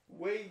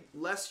 Way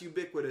less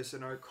ubiquitous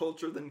in our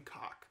culture than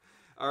cock.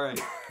 All right.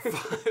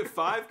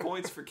 5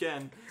 points for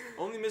Ken.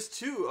 Only missed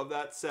 2 of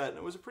that set, and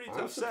it was a pretty I'm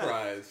tough set.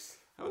 surprised.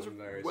 That was I'm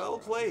very well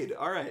surprised. played.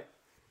 All right.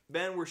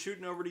 Ben, we're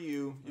shooting over to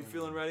you. You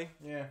feeling ready?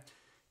 Yeah.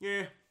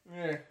 Yeah.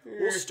 Yeah.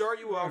 We'll start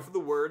you off with a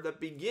word that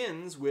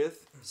begins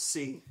with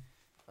C.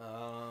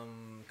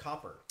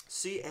 Copper.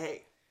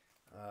 C-A.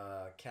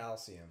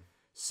 Calcium.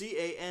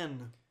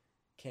 C-A-N.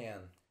 Can.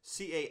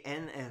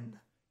 C-A-N-N.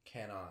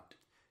 Cannot.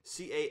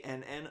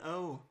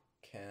 C-A-N-N-O.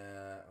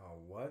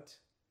 What?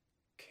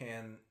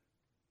 Can.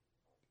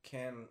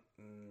 7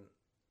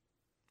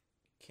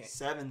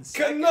 seconds.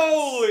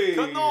 Cannoli!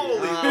 Cannoli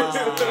was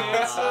the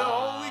answer.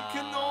 Ah. Holy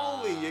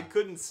cannoli. You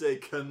couldn't say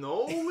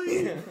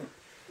cannoli?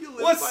 You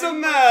live What's by the a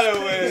matter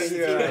mash with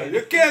paste. you?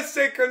 You can't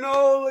say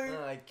cannoli.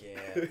 I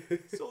can't.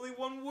 It's only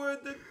one word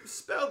that's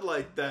spelled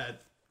like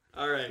that.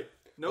 All right.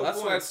 No That's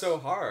points. why it's so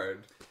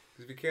hard.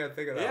 Because we can't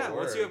think of that Yeah, word.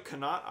 once you have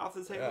cannot off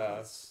the table,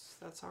 Yeah.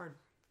 that's hard.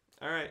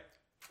 All right.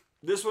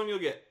 This one you'll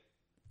get.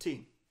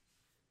 T.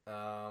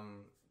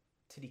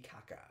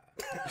 Titicaca.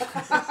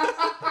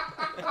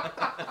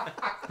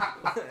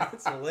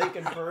 It's a lake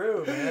in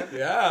Peru, man.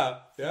 Yeah,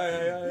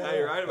 Yeah,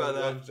 you're right about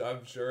that.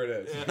 I'm sure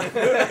it is.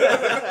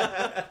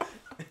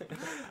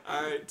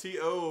 All right.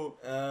 T-O.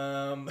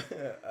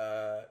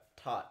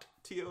 Tot.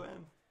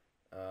 T-O-N.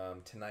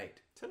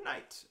 Tonight.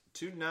 Tonight.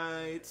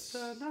 Tonight.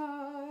 Get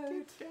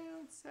down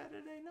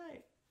Saturday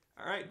night.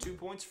 All right. 2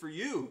 points for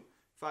you.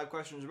 5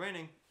 questions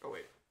remaining. Oh,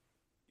 wait.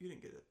 You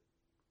didn't get it.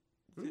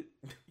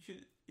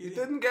 You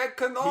didn't get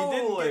cannoli. He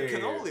didn't get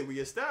cannoli. We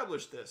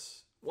established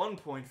this. 1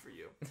 point for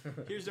you.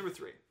 Here's number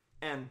 3.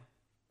 N.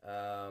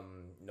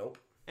 Nope.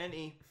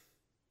 N-E.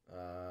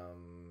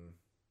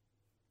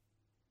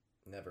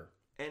 Never.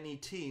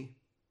 N-E-T.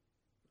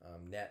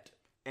 Net.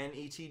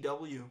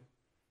 N-E-T-W.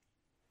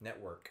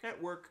 Network.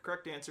 Network.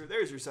 Correct answer.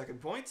 There's your 2nd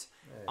point.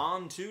 Hey.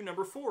 On to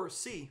number 4.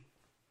 C.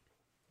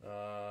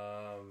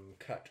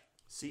 Cut.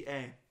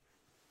 C-A.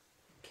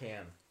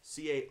 Can.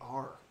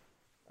 C-A-R.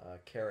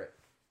 Carrot.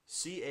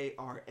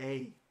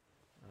 C-A-R-A.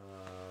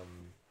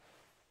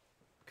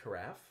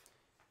 Carafe.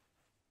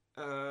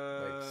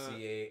 Like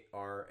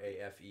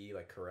C-A-R-A-F-E,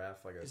 like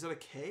carafe, like a. Is that a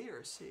K or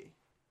a C?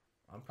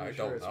 I'm I pretty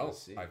sure don't it's know. with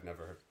C. I've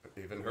never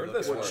even We're heard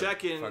looking this at word. We're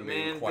checking, if I'm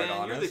being man. quite Ben,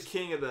 you're the honest.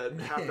 king of the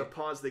have to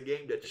pause the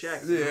game to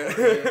check.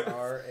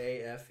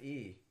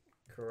 C-A-R-A-F-E.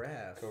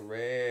 Carafe.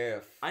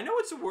 Carafe. I know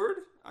it's a word.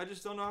 I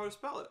just don't know how to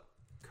spell it.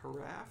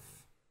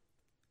 Carafe.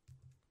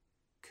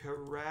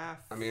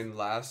 Carafe. I mean,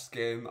 last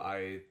game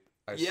I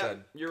Yeah,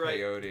 said you're right.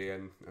 peyote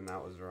and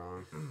that was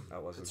wrong.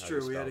 That wasn't. That's how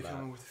you true. We had to spell come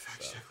that. up with a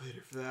fact So. check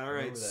later for that. All right.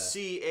 Remember that.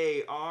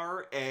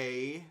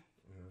 C-A-R-A-M.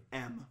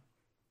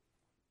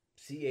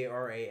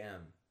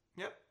 C-A-R-A-M.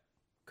 Yep.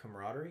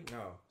 Camaraderie?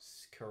 No.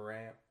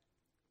 Caram.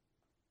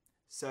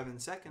 7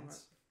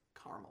 seconds.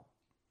 Caramel.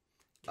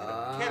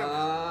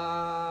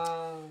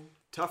 Ah.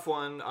 Tough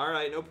one. All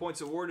right. No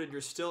points awarded.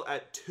 You're still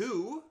at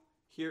 2.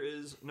 Here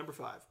is number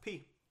 5.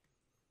 P.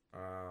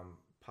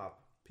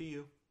 Pop.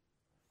 P-U.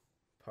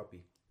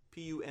 Puppy.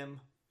 P-U-M.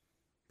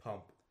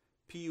 Pump.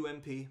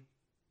 P-U-M-P.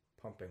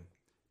 Pumping.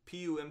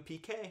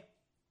 P-U-M-P-K.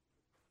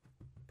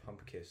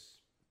 Pump kiss.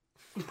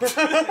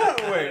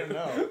 Wait,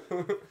 No.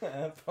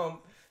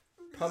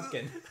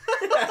 Pumpkin.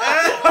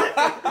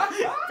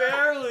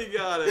 Barely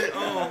got it.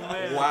 Oh,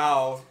 man.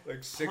 wow,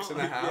 like 6.5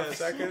 Yes.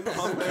 seconds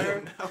Pumpkin.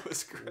 there. That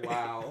was great.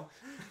 Wow.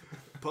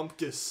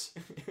 Pumpkiss.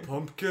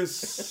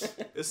 Pumpkiss.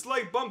 It's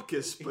like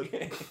bumpkiss, but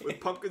with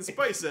pumpkin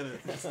spice in it.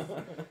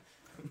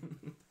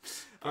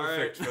 All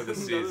right, Perfect for the another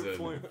season.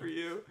 point for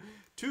you.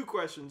 2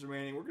 questions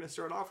remaining. We're going to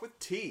start off with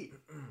T.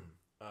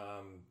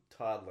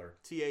 Toddler.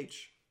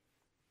 T-H.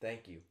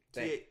 Thank you.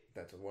 T-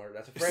 That's a word.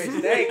 That's a phrase.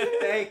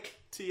 Thank.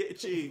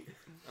 T-H-E.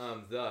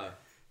 The.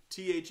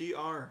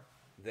 T-H-E-R.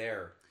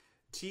 There.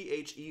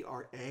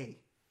 T-H-E-R-A.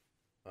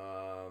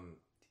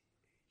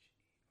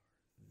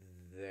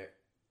 There.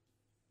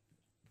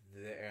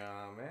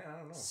 Man, I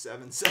don't know.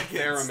 7 seconds.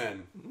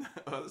 Theremin.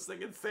 I was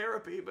thinking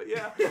therapy, but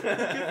yeah.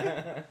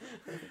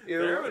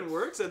 Theremin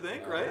works, I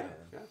think, right?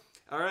 Yeah.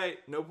 All right,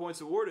 no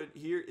points awarded.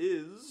 Here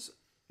is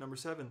number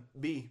 7.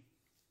 B.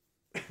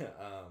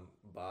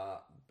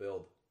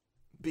 Build.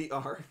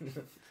 BR.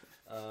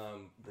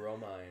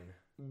 Bromine.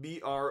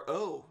 BRO.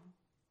 Oh,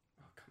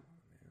 come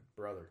on, man.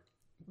 Brother.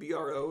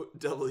 BROW.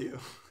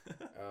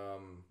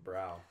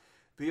 Brow.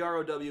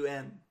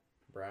 BROWN.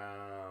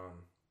 Brown.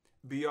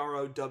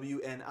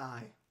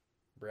 BROWNI.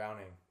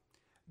 Browning.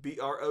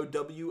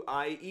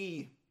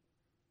 BROWIE.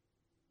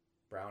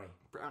 Brownie.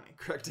 Brownie.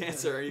 Correct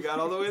answer. You got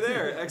all the way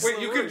there. Excellent.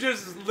 Wait, you work. could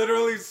just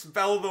literally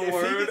spell the If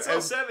word. he gets all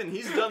and 7,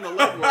 he's done the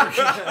legwork.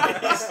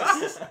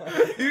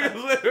 you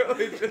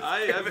literally just.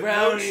 I have no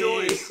Brownie.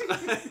 choice. I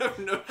have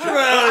no choice.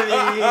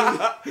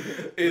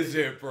 Brownie. Is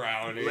it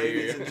brownie?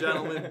 Ladies and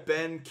gentlemen,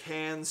 Ben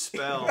can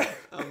spell.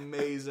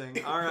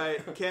 Amazing. All right,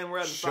 Ken, we're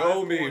at 5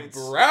 Show me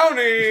points.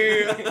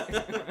 brownie.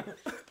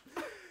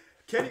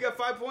 Ken, you got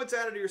 5 points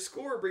added to your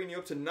score, bringing you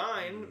up to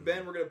 9.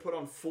 Ben, we're going to put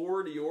on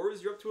 4 to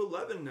yours. You're up to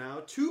 11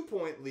 now.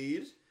 2-point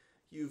lead.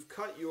 You've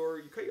cut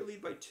your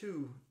lead by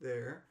 2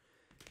 there.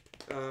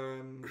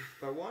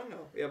 By 1?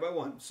 No. Yeah, by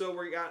 1. So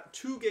we got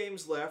 2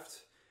 games left.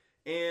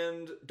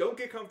 And don't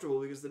get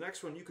comfortable because the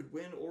next one you could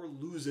win or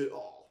lose it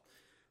all.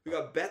 We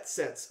got bet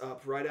sets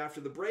up right after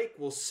the break.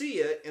 We'll see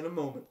you in a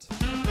moment.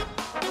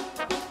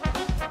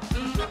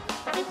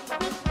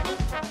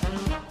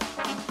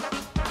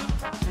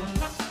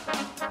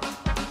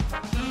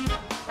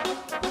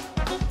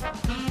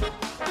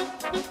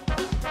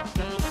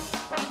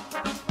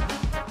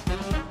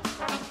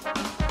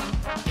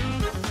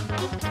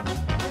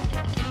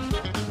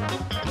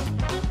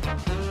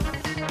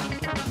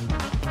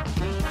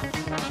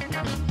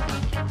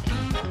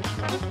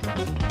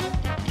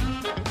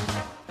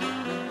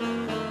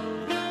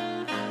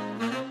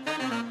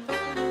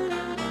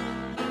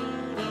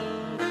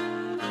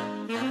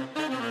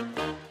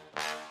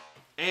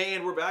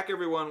 And we're back,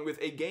 everyone, with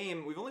a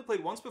game we've only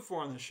played once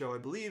before on this show, I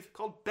believe,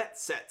 called Bet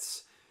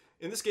Sets.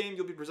 In this game,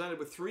 you'll be presented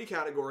with 3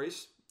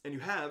 categories, and you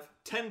have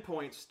 10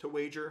 points to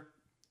wager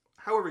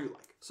however you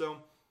like. So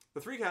the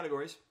 3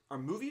 categories are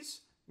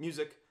movies,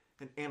 music,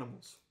 and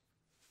animals.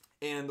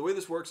 And the way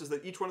this works is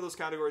that each one of those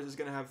categories is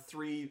going to have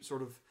 3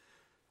 sort of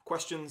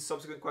questions,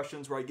 subsequent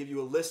questions, where I give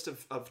you a list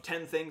of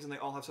 10 things, and they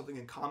all have something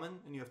in common,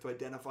 and you have to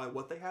identify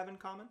what they have in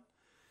common.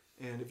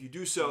 And if you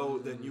do so,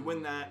 then you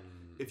win that.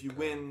 If you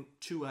win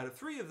 2 out of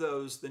 3 of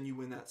those, then you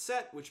win that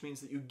set, which means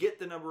that you get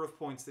the number of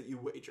points that you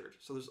wagered.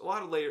 So there's a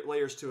lot of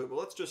layers to it, but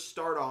let's just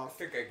start I off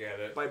think I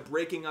get it. by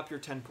breaking up your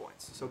 10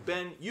 points. So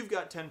Ben, you've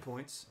got 10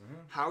 points.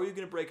 How are you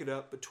going to break it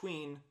up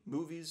between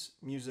movies,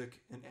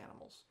 music, and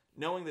animals?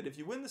 Knowing that if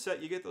you win the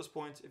set, you get those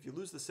points. If you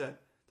lose the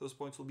set, those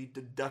points will be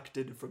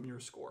deducted from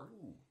your score.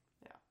 Ooh.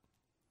 Yeah.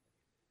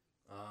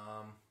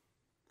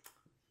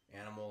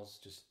 Animals,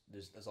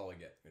 that's all we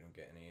get. We don't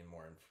get any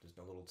more. There's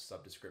no little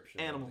sub-description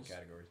Animals, of the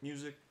categories.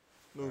 music,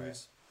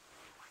 movies.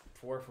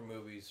 4 for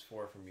movies,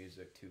 4 for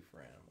music, 2 for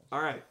animals.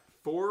 All right.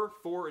 4,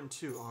 4, and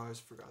 2. Oh, I always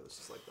forgot. This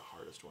is like the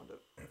hardest one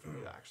for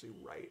me to actually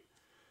write.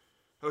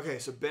 Okay,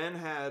 so Ben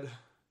had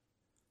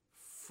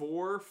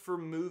 4 for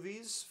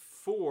movies,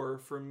 4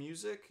 for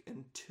music,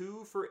 and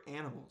 2 for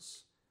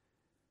animals.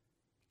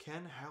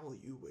 Ken, how will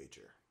you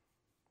wager?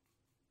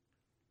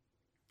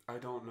 I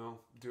don't know.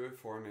 Do it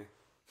for me.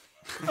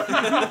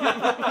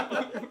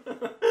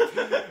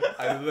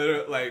 I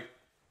literally,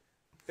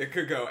 it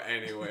could go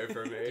any way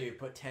for me. Dude,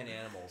 put 10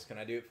 animals. Can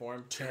I do it for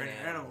him? 10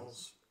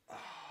 animals.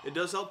 It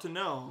does help to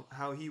know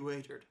how he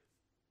wagered.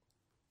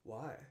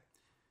 Why?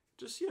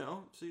 Just, see,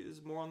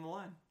 there's more on the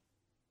line.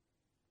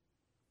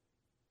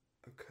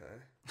 Okay.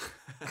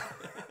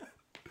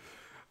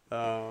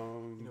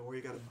 Where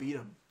you got to beat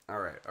him. All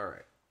right.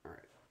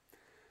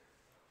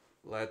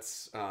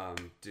 Let's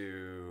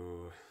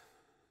do.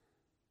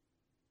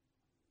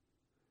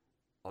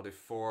 I'll do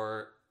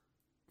 4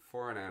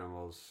 in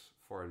animals,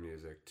 4 in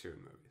music, 2 in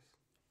movies.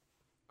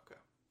 Okay.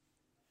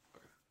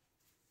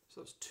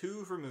 So it's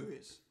 2 for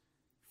movies,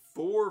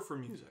 4 for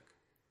music,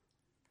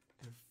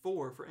 and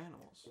 4 for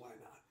animals. Why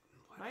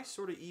not? Nice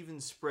sort of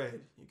even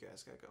spread you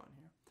guys got going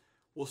here.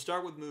 We'll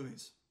start with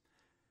movies.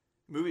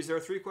 Movies, there are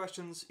 3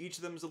 questions. Each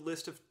of them is a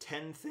list of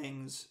 10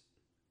 things.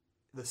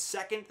 The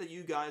second that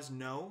you guys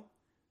know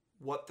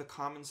what the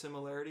common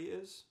similarity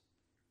is,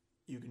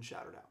 you can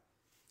shout it out.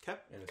 Okay?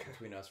 And it's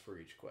between us for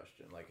each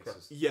question. Like it's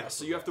just Yes,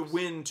 so you have to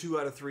win 2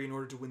 out of 3 in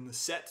order to win the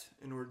set,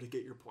 in order to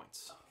get your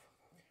points.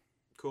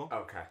 Cool?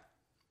 Okay.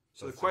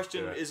 So Let's the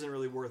question just do it. isn't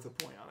really worth a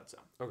point on its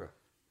own. Okay.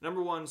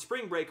 Number 1,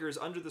 Spring Breakers,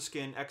 Under the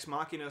Skin, Ex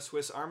Machina,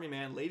 Swiss Army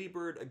Man, Lady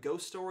Bird, A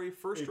Ghost Story,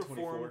 First A24.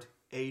 Reformed,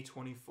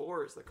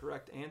 A24 is the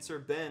correct answer.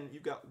 Ben,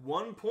 you've got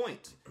 1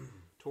 point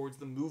towards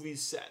the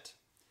movies set.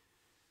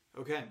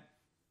 Okay.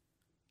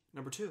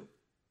 Number 2,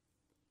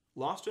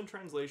 Lost in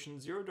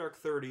Translation, Zero Dark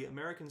 30,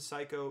 American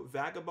Psycho,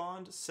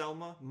 Vagabond,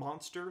 Selma,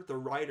 Monster, The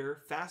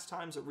Rider, Fast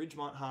Times at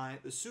Ridgemont High,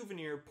 The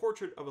Souvenir,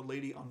 Portrait of a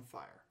Lady on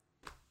Fire.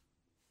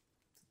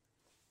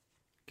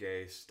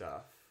 Gay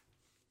stuff.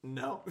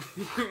 No.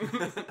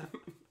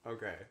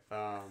 Okay.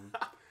 No.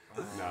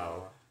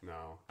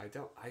 I have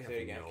Say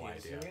it again. no Can you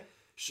just say idea. it again?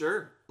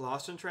 Sure.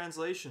 Lost in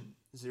Translation,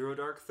 Zero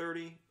Dark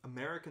 30,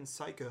 American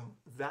Psycho,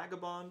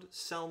 Vagabond,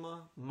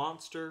 Selma,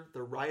 Monster,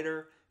 The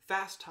Rider,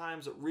 Fast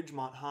Times at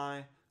Ridgemont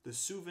High, The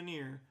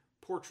Souvenir,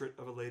 Portrait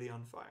of a Lady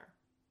on Fire.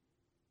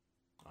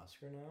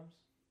 Oscar noms?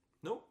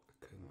 Nope.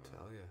 Couldn't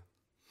tell you.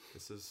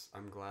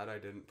 I'm glad I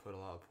didn't put a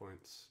lot of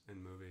points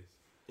in movies.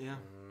 Yeah,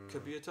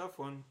 could be a tough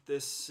one.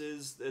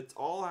 It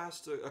all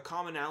has a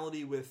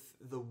commonality with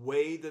the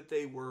way that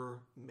they were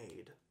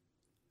made.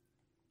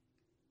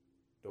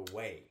 The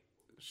Way.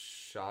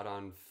 Shot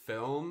on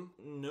film?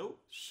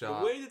 Nope. Shot.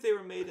 The way that they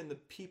were made and the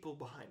people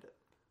behind it.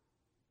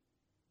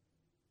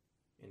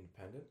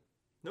 Independent?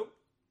 Nope.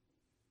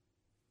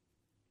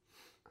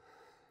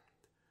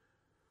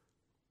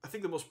 I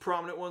think the most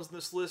prominent ones in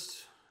this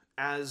list,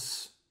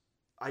 as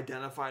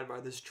identified by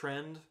this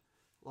trend,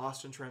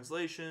 Lost in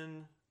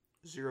Translation,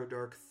 Zero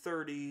Dark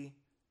 30,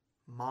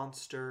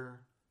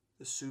 Monster,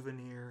 The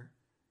Souvenir,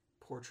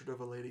 Portrait of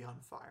a Lady on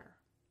Fire.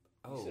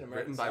 You Oh, said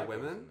American written by Psycho was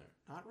women? in there.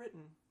 Not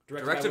written.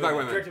 Directed by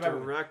women. Directed by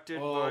women. Directed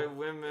Oh, by what was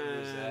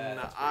women. that?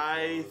 That's pretty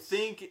I close.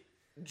 think,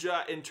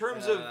 in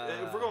terms of,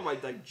 if we're going by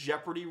like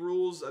Jeopardy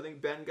rules, I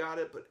think Ben got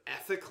it, but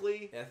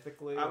ethically,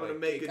 Ethically, I'm gonna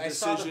make a I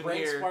saw the decision brain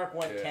here. spark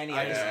went Yeah. Kenny.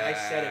 I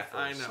said it first.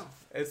 I know.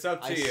 It's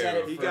up to I you. said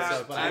it He first,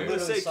 got. but I'm I gonna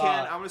say literally Ken.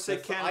 saw I'm gonna say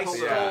the- Ken. I Hold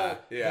stole on.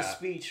 Yeah. the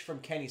speech from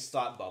Kenny's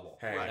thought bubble,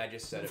 Right. and I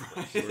just said it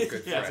first. We're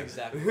good Yeah, That's friends.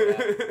 exactly what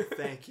happened.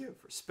 Thank you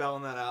for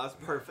spelling that out.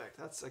 That's perfect.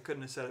 I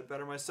couldn't have said it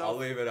better I'll myself.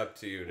 leave it up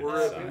to you to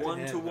We're decide. at 1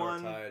 to Him, they're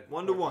 1. tied.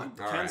 1 to 1.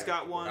 All Ken's right.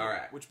 got 1, All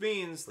right. which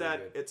means Pretty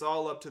that good. it's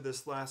all up to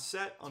this last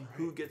set on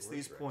who gets We're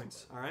these directed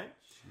points. by All right.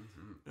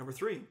 Number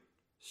 3,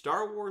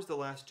 Star Wars: The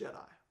Last Jedi,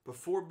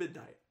 Before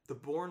Midnight, The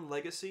Bourne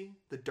Legacy,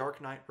 The Dark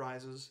Knight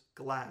Rises,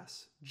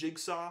 Glass,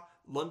 Jigsaw,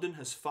 London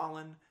Has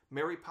Fallen,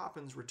 Mary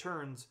Poppins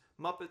Returns,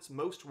 Muppets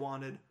Most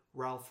Wanted,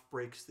 Ralph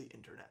Breaks the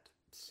Internet.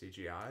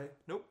 CGI?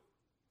 Nope.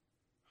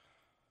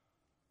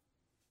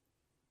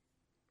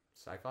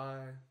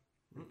 Sci-fi?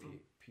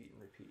 Repeat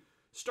and repeat.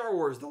 Star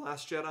Wars: The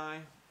Last Jedi,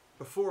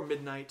 Before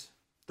Midnight,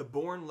 The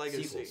Bourne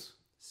Legacy.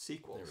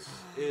 Sequels.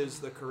 Is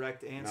the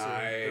correct answer.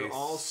 They're Nice.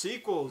 all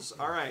sequels.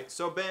 All right.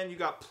 So Ben, you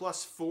got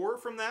 +4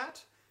 from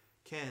that.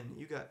 Ken,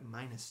 you got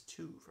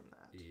 -2 from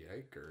that.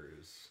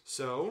 Yikers.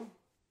 So,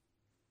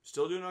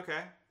 still doing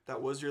okay.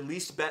 That was your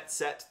least bet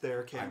set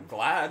there, Ken. I'm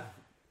glad,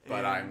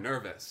 but And- I'm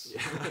nervous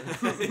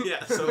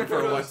yeah. So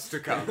for who what's to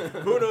come.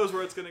 who knows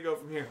where it's going to go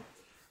from here?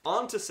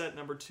 On to set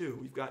number 2.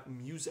 We've got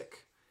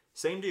music.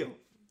 Same deal.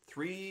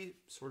 3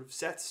 sort of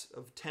sets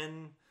of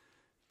 10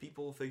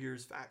 people,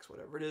 figures, facts,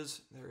 whatever it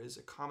is. There is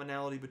a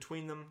commonality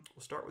between them.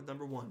 We'll start with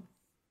number 1.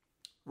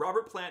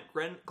 Robert Plant,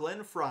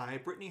 Glenn Fry,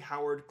 Brittany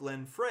Howard,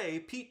 Glenn Frey,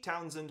 Pete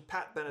Townsend,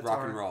 Pat Benatar.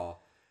 Rock and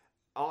roll.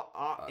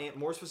 And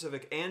more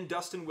specific, and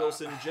Dustin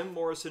Wilson, Jim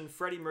Morrison,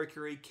 Freddie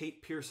Mercury,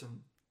 Kate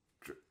Pearson.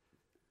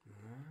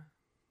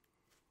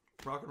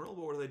 Rock and roll,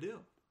 but what do they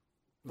do?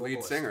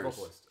 Lead singers.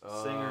 Vocalist.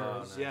 Oh,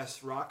 Singers, nice.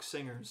 yes, rock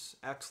singers.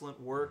 Excellent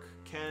work.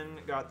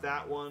 Ken got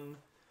that one.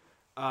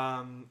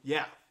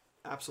 Yeah,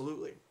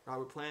 absolutely.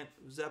 Robert Plant,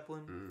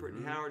 Zeppelin,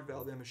 Brittany Howard,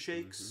 Alabama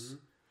Shakes,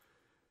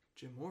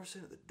 Jim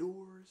Morrison of the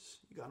Doors.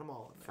 You got them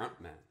all in there.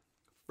 Frontman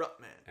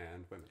Frontman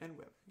and women. and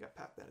women. You got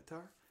Pat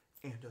Benatar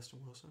and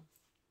Dustin Wilson,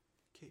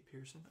 Kate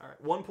Pearson. All right,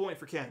 1 point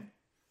for Ken.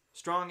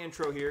 Strong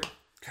intro here.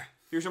 Okay.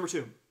 Here's number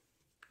 2.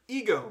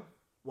 Ego.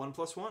 1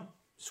 + 1.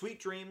 Sweet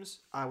Dreams.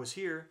 I Was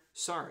Here.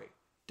 Sorry.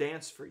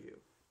 Dance for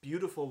You.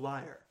 Beautiful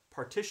Liar.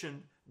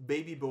 Partition.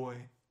 Baby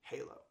Boy.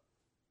 Halo.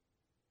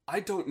 I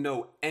don't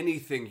know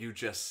anything you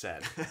just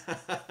said.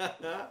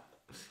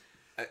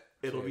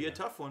 It'll be a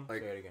tough one.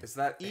 Like, Say it again. is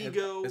that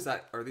Ego.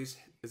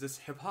 Is this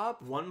hip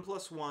hop? 1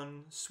 +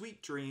 1.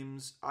 Sweet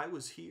Dreams. I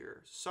Was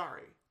Here.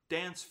 Sorry.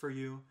 Dance for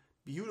You.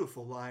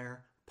 Beautiful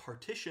Liar.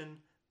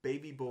 Partition.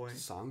 Baby Boy.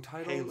 Song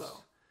titles?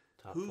 Halo.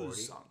 Top Whose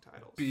 40. song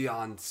titles?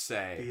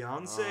 Beyonce.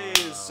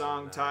 Beyonce's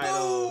song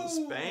titles.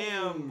 Boom.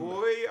 Bam,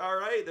 boy. All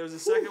right, there's a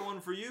second one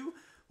for you.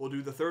 We'll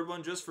do the third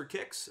one just for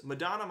kicks.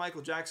 Madonna,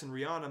 Michael Jackson,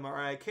 Rihanna,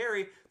 Mariah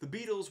Carey, The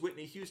Beatles,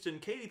 Whitney Houston,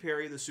 Katy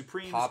Perry, The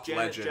Supremes, Pop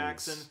Janet legends.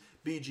 Jackson,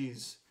 Bee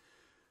Gees.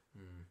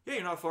 Yeah,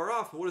 you're not far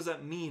off, but what does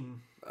that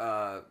mean?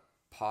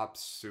 Pop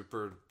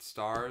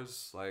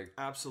superstars? Like,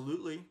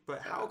 Absolutely.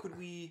 But how could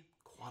we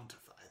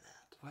quantify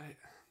that? what?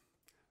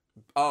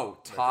 Oh,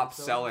 top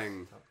Record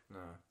selling sales? No.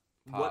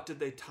 Pop. What did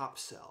they top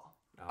sell?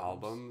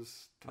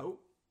 albums?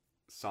 Nope.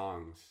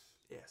 songs.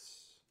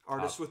 Yes.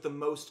 Artists with the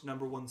most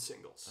 #1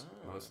 singles.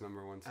 Most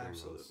 #1 singles.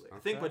 Absolutely. I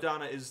Okay. think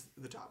Madonna is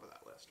the top of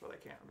that list, but I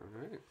can't remember.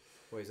 All right.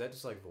 Wait, is that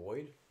just like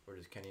void? Or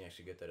does Kenny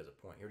actually get that as a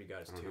point? He already got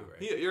his 2,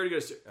 right? Yeah, you already got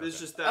it. It's Okay.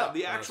 just that Oh,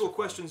 the that's actual so fun.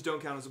 questions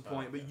don't count as a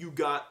point, but you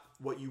got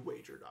what you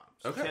wagered on.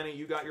 So Okay. Kenny,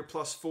 you got your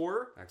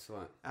 +4,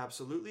 Excellent.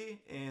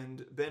 absolutely,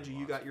 and Benji,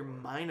 you got your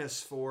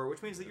 -4,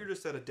 which means that you're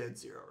just at a dead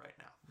zero right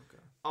now.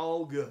 Okay.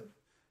 All good.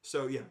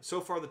 So yeah,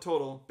 so far the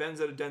total, Ben's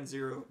at a dead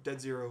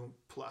zero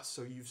plus.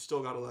 So you've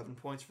still got 11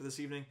 points for this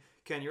evening.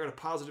 Ken, you're at a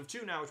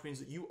 +2 now, which means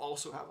that you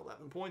also have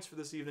 11 points for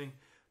this evening.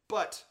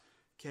 But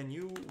Ken,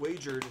 you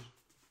wagered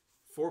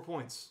 4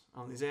 points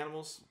on these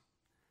animals,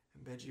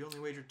 and Benji, you only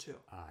wagered 2.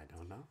 I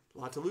don't know. A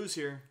lot to lose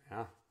here.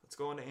 Yeah. Let's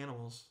go on to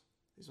animals.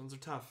 These ones are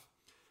tough.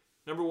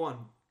 Number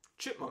 1,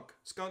 chipmunk,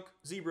 skunk,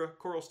 zebra,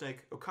 coral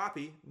snake,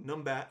 okapi,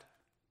 numbat,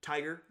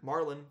 tiger,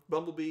 marlin,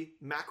 bumblebee,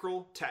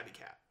 mackerel, tabby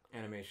cat.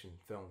 Animation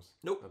films.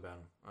 Nope. About them.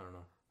 I don't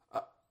know.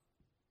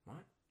 What?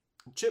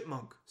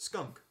 Chipmunk,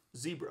 skunk,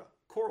 zebra,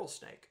 coral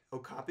snake,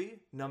 okapi,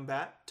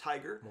 numbat,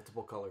 tiger,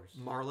 Multiple colors.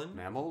 marlin,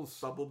 Mammals.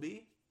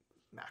 bumblebee,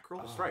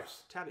 mackerel,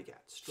 Stripes. tabby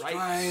cat.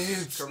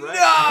 Stripes. Correct.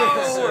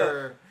 No!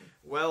 Sir.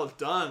 Well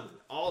done.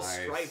 All Nice,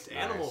 striped nice,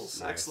 animals.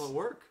 nice. Excellent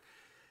work.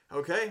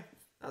 Okay,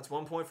 that's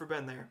 1 point for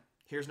Ben there.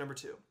 Here's number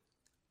 2.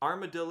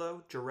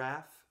 Armadillo,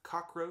 giraffe,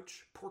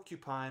 cockroach,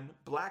 porcupine,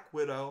 black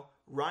widow,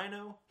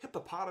 rhino,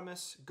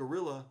 hippopotamus,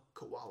 gorilla,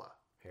 koala,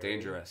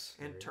 Dangerous.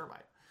 and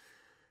termite.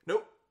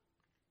 Nope.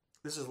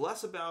 This is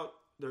less about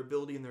their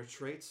ability and their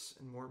traits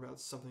and more about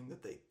something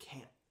that they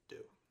can't do.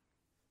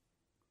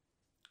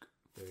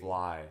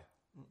 Fly.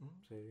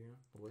 Say it again.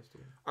 The list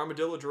again.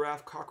 Armadillo,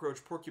 giraffe,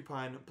 cockroach,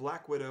 porcupine,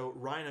 black widow,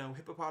 rhino,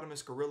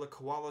 hippopotamus, gorilla,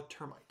 koala,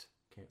 termite.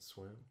 Can't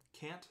swim.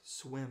 Can't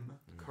swim.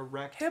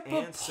 Correct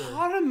answer.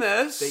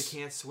 Hippopotamus. They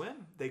can't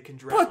swim. They can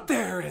drown. But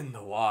they're in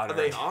the water.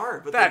 They are,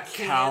 but That they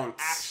can't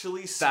counts.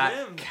 actually That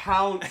swim.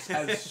 counts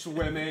as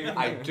swimming.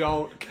 I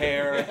don't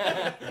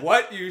care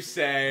what you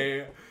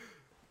say.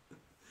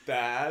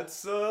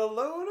 That's a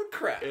load of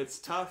crap. It's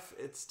tough,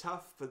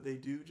 but they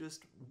do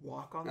just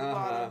walk on the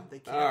bottom. They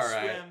can't All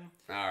right. swim.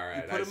 All right.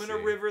 You put I them in a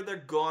see. river, they're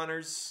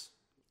goners.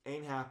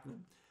 Ain't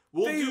happening.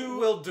 They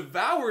will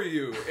devour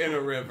you in a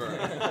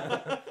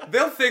river.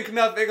 They'll think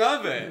nothing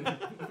of it.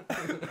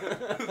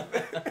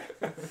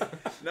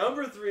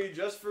 Number 3,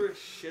 just for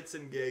shits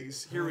and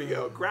gigs. Here we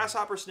go.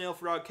 Grasshopper, snail,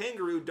 frog,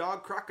 kangaroo,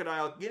 dog,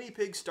 crocodile, guinea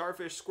pig,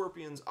 starfish,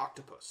 scorpions,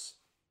 octopus.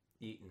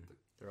 Eaten.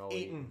 They're all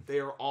Eaten. They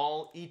are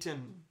all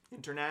eaten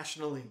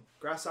internationally.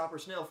 Grasshopper,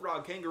 snail,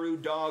 frog, kangaroo,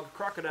 dog,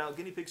 crocodile,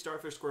 guinea pig,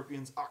 starfish,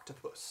 scorpions,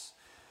 octopus.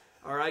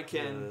 All right,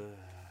 Ken.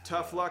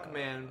 Tough luck,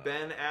 man.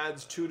 Ben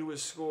adds 2 to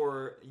his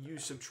score. You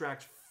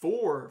subtract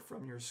 4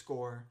 from your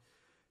score.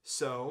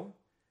 So,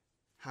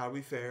 how do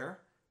we fare?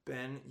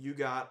 Ben, you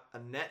got a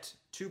net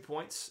 2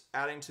 points.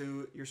 Adding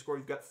to your score,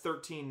 you've got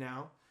 13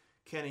 now.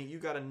 Kenny, you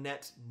got a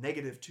net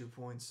negative 2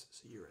 points.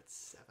 So you're at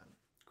 7.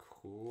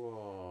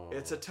 Cool.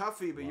 It's a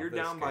toughie, but Love you're this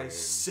down by game.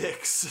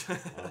 6.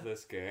 Love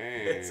this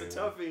game. It's a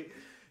toughie.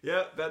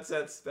 Yeah, bet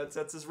sets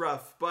is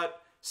rough.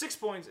 But 6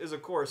 points is,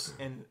 of course,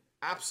 an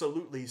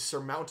absolutely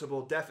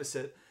surmountable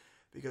deficit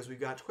because we've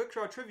got Quick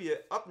Draw Trivia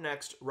up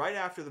next, right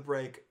after the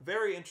break.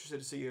 Very interested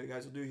to see what you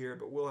guys will do here,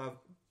 but we'll have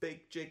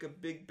Big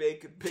Jacob, Big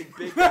Baked Jacob,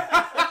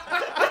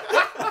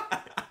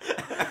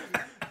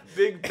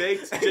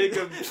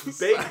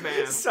 Bake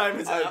Man.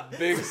 Simon's out.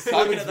 Simon's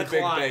Looking at the the big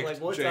clock, baked like,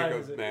 what time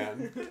is Jacob it?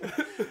 man.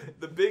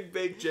 The Big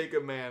Baked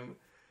Jacob Man.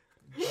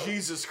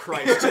 Jesus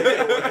Christ, take it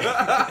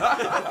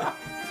away.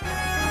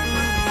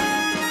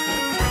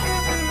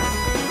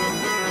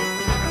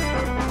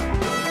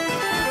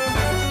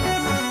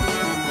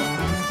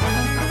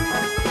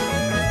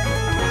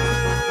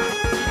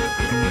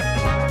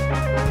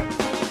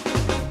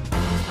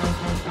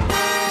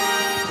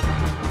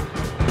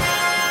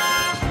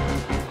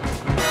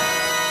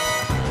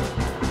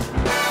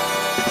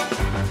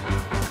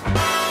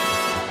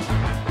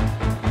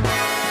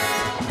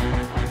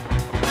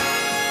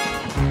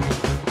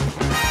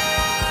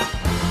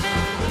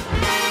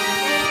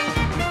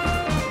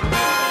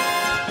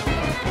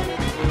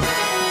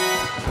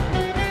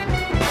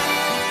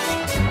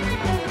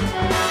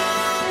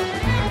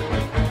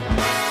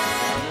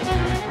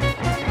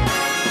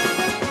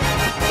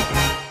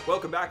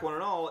 Welcome back, one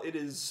and all. It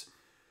is...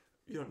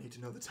 You don't need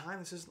to know the time.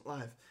 This isn't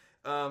live.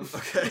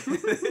 Okay.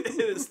 It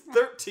is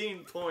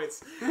 13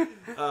 points,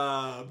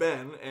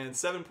 Ben, and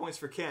 7 points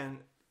for Ken.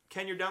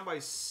 Ken, you're down by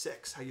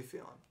 6. How you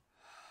feeling?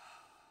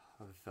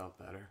 I felt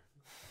better.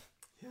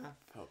 Yeah?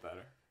 Felt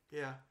better.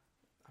 Yeah.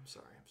 I'm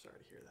sorry to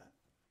hear that.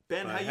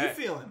 Ben, But how you hey.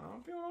 feeling?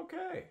 I'm feeling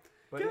okay.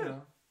 But, Good. you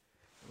know,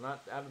 I'm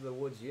not out of the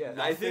woods yet.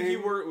 I think you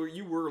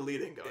Nothing were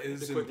leading going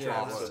is into quick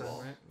draw last impossible.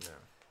 time, right? No.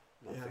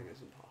 Nothing Yeah.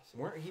 is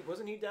impossible.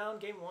 Wasn't he down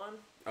game 1?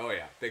 Oh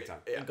yeah, big time.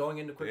 Yeah. And going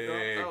into quick draw?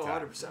 Big Oh,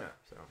 time. 100%.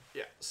 So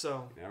Yeah,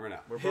 so... You never know.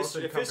 we're both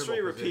in If history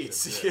comfortable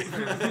repeats, positions,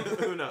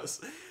 yeah. who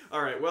knows?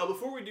 All right, well,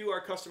 before we do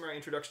our customary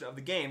introduction of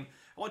the game,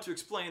 I want to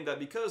explain that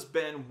because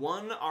Ben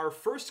won our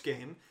first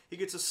game, he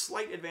gets a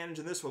slight advantage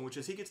in this one, which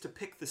is he gets to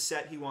pick the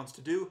set he wants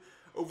to do.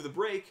 Over the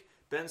break,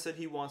 Ben said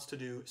he wants to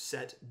do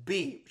set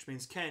B, which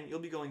means, Ken, you'll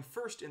be going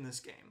first in this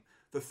game.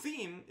 The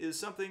theme is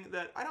something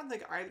that I don't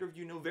think either of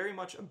you know very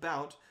much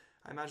about.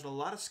 I imagine a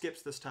lot of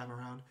skips this time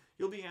around.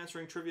 You'll be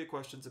answering trivia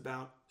questions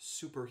about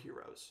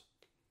superheroes.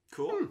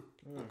 Cool?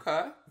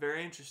 Okay.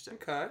 Very interesting.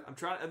 Okay.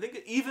 I think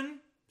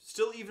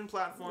still even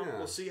platform. Yeah.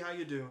 We'll see how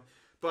you do.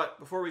 But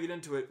before we get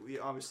into it, we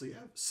obviously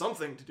have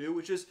something to do,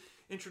 which is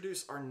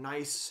introduce our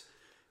nice,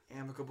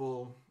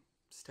 amicable,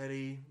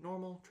 steady,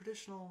 normal,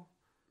 traditional,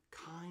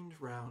 kind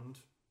round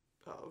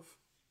of...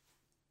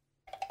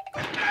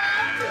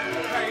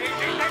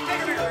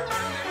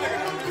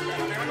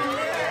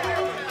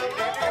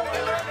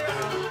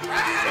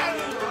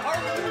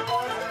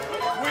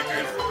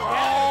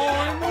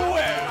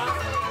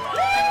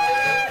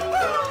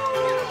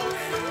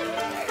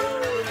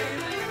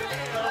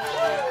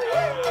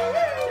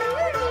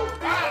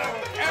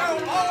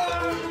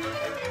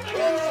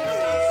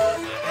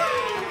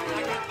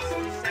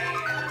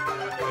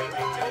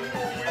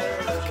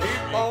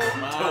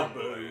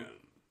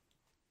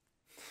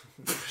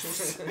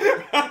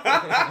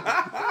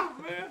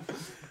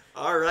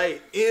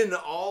 in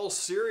all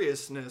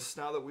seriousness,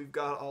 now that we've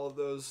got all of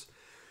those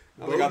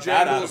we got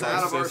that Bojangles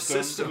out of our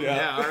system.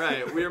 Yeah. All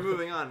right. We are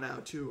moving on now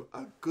to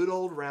a good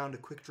old round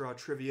of quick draw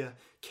trivia.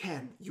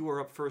 Ken, you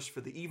are up first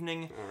for the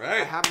evening. All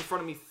right. I have in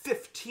front of me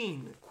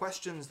 15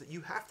 questions that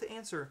you have to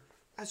answer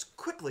as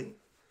quickly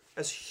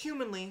as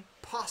humanly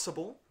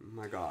possible. Oh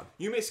my God.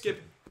 You may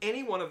skip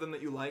any one of them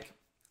that you like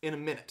in a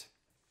minute.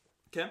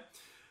 Okay?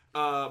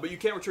 But you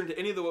can't return to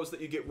any of those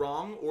that you get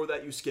wrong or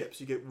that you skip.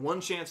 So you get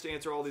one chance to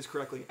answer all these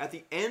correctly. At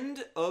the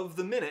end of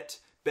the minute,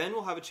 Ben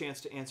will have a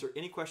chance to answer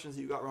any questions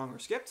that you got wrong or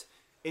skipped.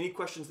 Any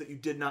questions that you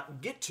did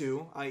not get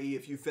to, i.e.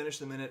 if you finish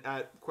the minute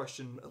at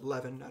question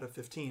 11 out of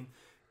 15,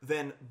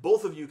 then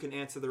both of you can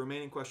answer the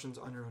remaining questions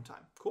on your own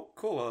time. Cool?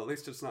 Cool. Well, at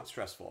least it's not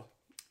stressful.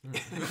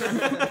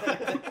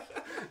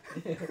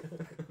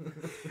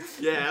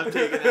 Yeah, I'm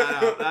taking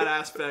that out. That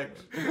aspect,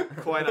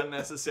 quite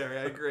unnecessary.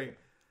 I agree.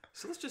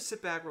 So let's just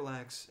sit back,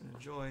 relax, and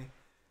enjoy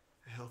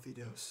a healthy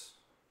dose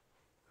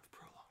of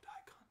prolonged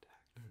eye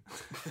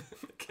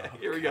contact. Okay,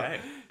 here we go.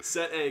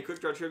 Set A, quick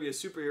draw trivia,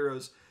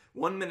 superheroes.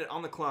 1 minute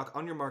on the clock.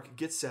 On your mark,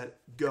 get set,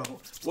 go.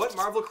 What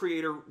Marvel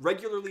creator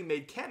regularly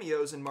made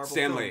cameos in Marvel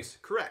Stan Lee. films?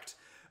 Correct.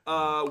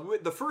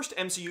 The first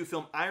MCU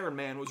film, Iron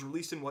Man, was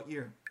released in what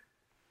year?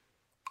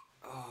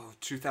 Oh,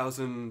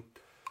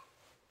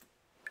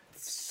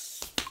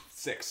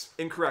 2006.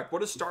 Incorrect.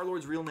 What is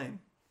Star-Lord's real name?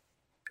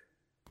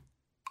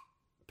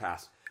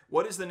 Pass.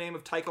 What is the name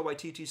of Taika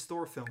Waititi's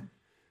Thor film?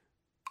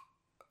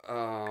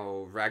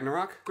 Oh,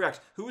 Ragnarok? Correct.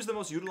 Who is the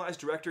most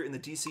utilized director in the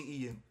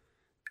DCEU?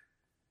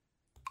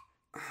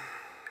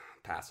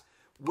 Pass.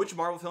 Which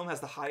Marvel film has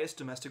the highest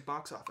domestic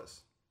box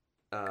office?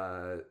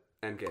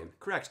 Endgame.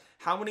 Correct.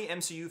 How many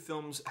MCU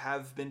films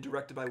have been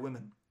directed by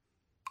women?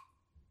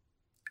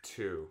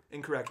 2.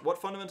 Incorrect.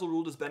 What fundamental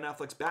rule does Ben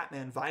Affleck's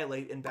Batman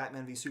violate in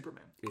Batman v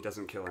Superman? He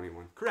doesn't kill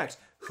anyone. Correct.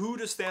 Who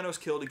does Thanos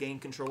kill to gain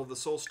control of the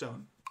Soul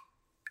Stone?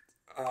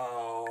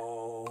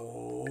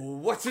 Oh,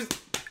 what's his...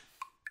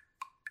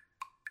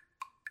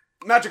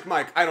 Magic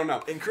Mike. I don't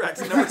know. Incorrect.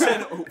 Number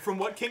 10. From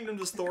what kingdom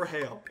does Thor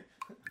hail?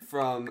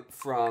 From...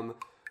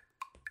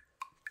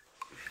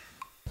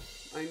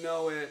 I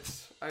know it.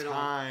 I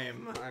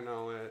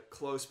know it.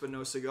 Close but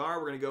no cigar.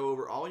 We're going to go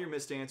over all your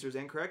missed answers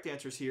and correct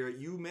answers here.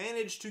 You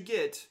managed to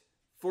get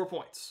 4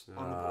 points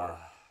on the board.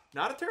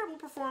 Not a terrible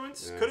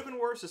performance. Yeah. Could have been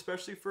worse,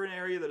 especially for an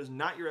area that is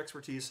not your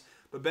expertise.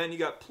 But Ben, you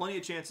got plenty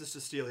of chances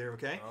to steal here,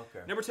 okay?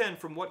 Okay. Number 10,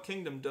 from what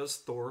kingdom does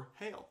Thor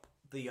hail?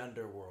 The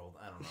underworld.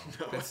 I don't know.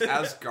 No. It's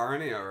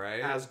Asgardia, right?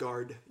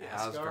 Asgard.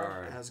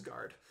 Asgard.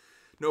 Asgard.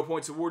 No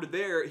points awarded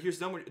there.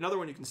 Here's another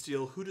one you can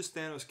steal. Who does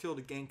Thanos kill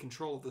to gain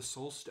control of the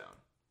Soul Stone?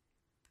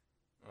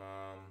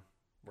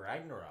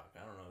 Ragnarok. I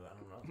don't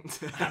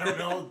know. I don't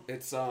know.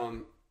 It's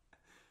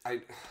I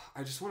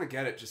just want to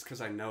get it just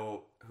because I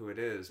know who it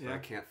is, but Yeah. I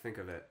can't think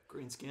of it.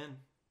 Green skin.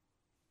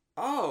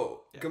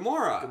 Oh, Yeah.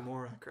 Gamora.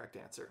 Gamora. Correct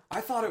answer. I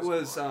thought it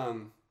was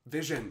Gamora.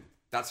 Vision.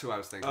 That's who I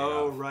was thinking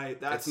Oh, of. right.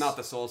 That's It's not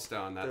the Soul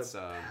Stone. That's the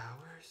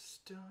Power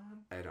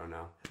Stone. I don't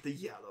know. The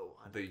yellow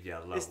one. The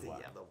yellow It's the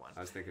one. yellow one.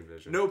 I was thinking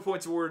Vision. No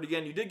points awarded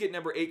again. You did get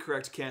number 8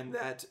 correct, Ken,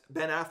 that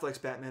Ben Affleck's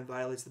Batman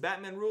violates the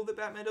Batman rule that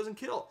Batman doesn't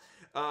kill.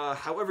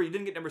 However, you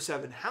didn't get number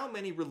 7. How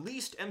many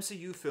released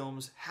MCU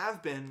films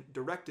have been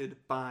directed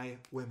by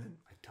women?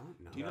 I don't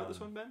know. Do you know this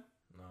one, Ben?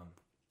 None.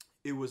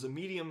 It was a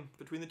medium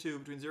between the two,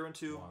 between 0 and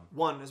 2. One.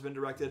 1 has been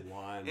directed.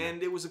 One.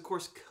 And it was, of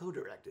course,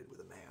 co-directed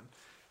with a man,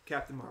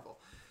 Captain Marvel.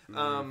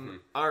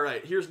 All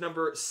right, here's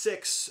number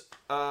 6.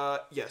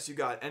 Yes, you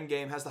got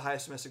Endgame has the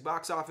highest domestic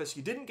box office.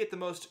 You didn't get the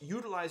most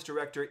utilized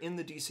director in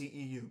the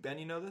DCEU. Ben,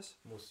 you know this?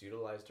 Most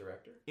utilized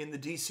director In the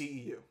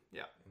DCEU,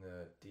 yeah. in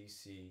the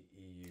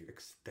DCEU.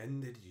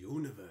 Extended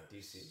Universe.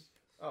 DC.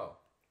 Oh.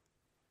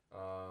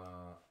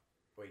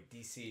 Wait.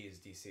 DC is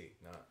DC,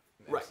 not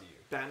Right.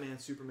 MCU. Batman,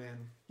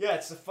 Superman. Yeah,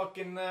 it's the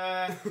fucking.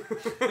 What's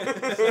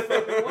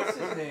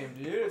his name,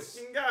 dude? It's,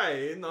 Fucking guy,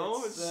 you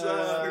know? It's, It's,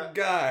 The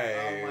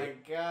guy. oh my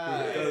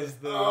god. Who does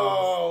the-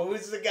 Oh,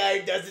 who's the guy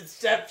who does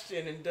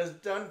Inception and does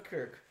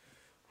Dunkirk?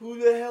 Who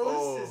the hell is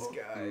Oh. this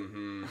guy?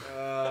 Mm-hmm.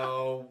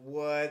 Oh,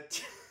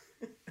 what?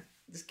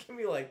 Just give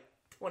me like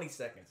 20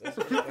 seconds. That's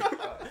what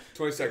it's like.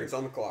 20 seconds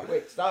on the clock.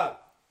 Wait,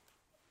 stop.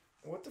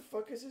 What the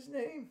fuck is his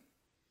name?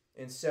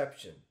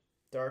 Inception.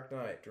 Dark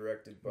Knight,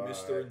 directed by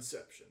Mr.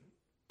 Inception.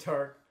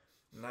 Dark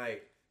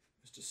Knight.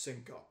 Mr.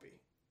 Syncope.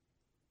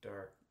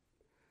 Dark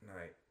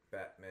Knight.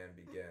 Batman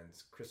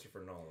Begins.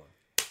 Christopher Nolan.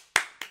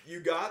 You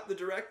got the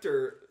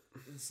director's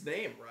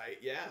name right,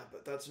 yeah,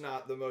 but that's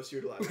not the most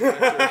utilized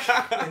director.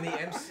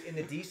 in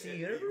the DC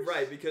universe?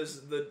 Right,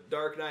 because the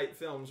Dark Knight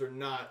films are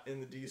not in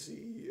the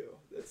DCEU.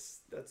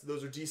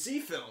 Those are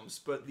DC films,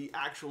 but the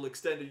actual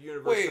extended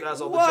universe Wait, that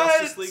has all what? the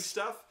Justice League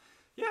stuff,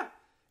 yeah.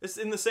 It's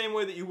in the same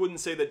way that you wouldn't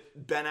say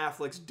that Ben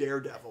Affleck's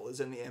Daredevil is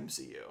in the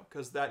MCU,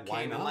 because that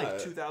Why came in not? like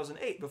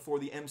 2008 before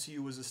the MCU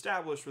was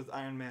established with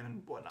Iron Man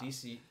and whatnot.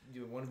 DC,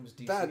 one of them was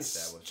DC That's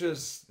established.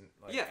 just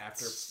like yeah,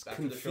 after it's the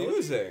trilogy?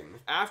 confusing.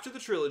 After the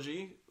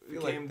trilogy, I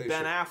feel became like they Ben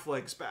should-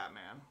 Affleck's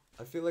Batman.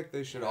 I feel like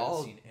they should I haven't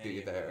all seen any be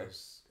of there.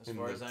 those. As in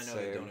far the as I know,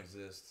 they same- don't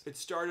exist. It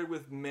started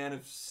with Man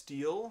of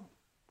Steel,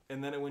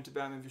 and then it went to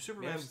Batman v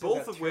Superman, Man, still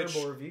both got of which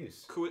terrible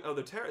reviews.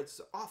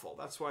 it's awful.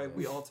 That's why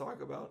we all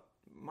talk about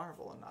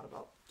Marvel and not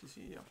about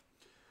DCEU.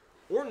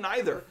 Or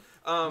neither.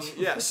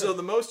 Yeah, so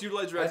the most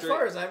utilized As director...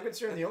 far as I'm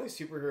concerned, the only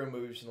superhero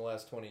movies in the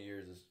last 20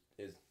 years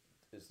is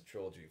the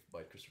trilogy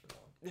by Christopher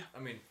Nolan. Yeah. I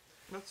mean,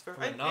 That's fair.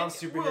 For a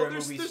non-superhero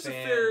there's movies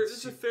fan,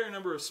 there's a fair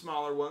number of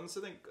smaller ones.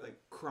 I think like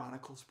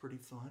Chronicle's pretty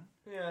fun.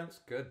 yeah, It's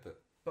good, but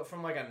but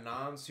from like a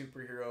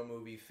non-superhero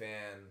movie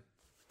fan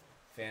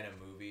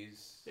of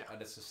movies, Yeah.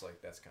 it's just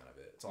like that's kind of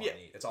it. It's all Yeah. I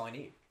need. It's all I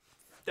need.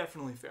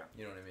 Definitely fair.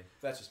 You know what I mean?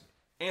 That's just me.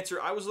 Answer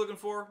I was looking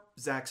for,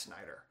 Zack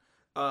Snyder.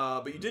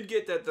 But you did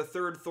get that the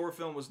third Thor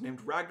film was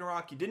named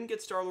Ragnarok. You didn't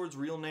get Star-Lord's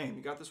real name.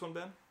 You got this one,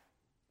 Ben?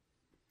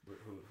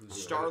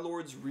 Who's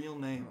Star-Lord's real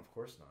name. No, of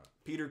course not.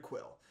 Peter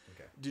Quill.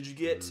 Okay. Did you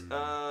get...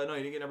 no,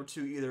 you didn't get number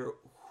 2 either.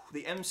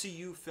 The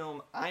MCU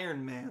film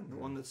Iron Man, the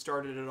one that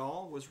started it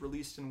all, was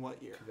released in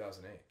what year?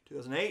 2008.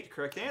 2008.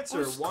 Correct answer.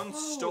 was One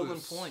close. stolen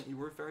point. You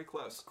were very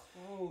close.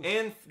 close.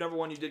 And number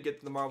 1, you did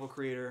get the Marvel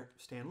creator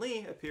Stan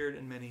Lee appeared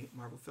in many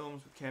Marvel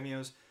films with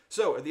cameos.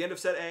 So at the end of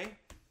set A,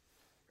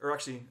 or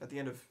actually at the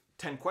end of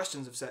 10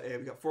 questions of set A,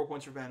 we got 4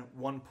 points for Ben,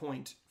 4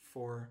 points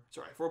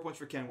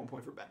for Ken, 1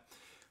 point for Ben.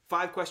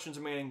 5 questions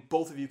remaining.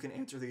 Both of you can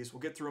answer these.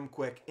 We'll get through them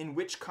quick. In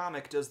which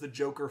comic does the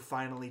Joker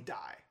finally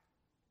die?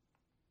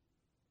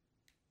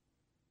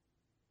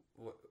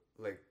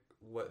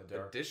 What The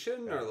Dark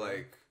edition or Batman.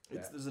 like?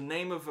 There's a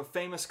name of a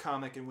famous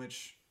comic in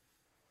which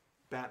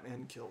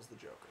Batman kills the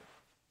Joker.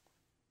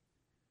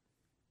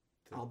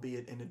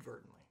 Albeit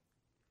inadvertently.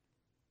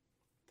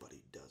 But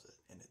he does it,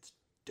 and it's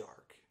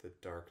dark. The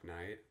Dark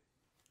Knight.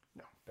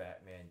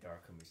 Batman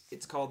Dark Knight.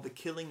 It's called The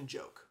Killing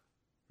Joke.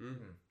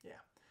 Mm-hmm. Yeah.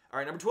 All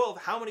right, number 12.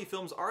 How many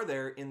films are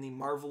there in the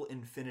Marvel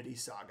Infinity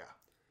Saga?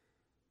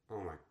 Oh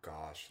my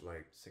gosh,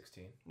 like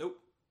 16. Nope.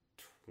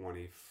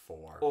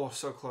 24. Oh,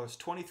 so close.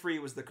 23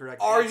 was the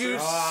correct Are answer. you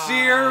Yeah,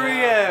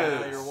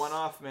 serious? you're one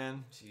off,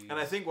 man. Jeez. And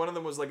I think one of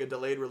them was like a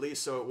delayed release,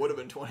 so it would have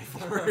been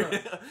 24.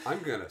 I'm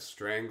gonna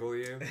strangle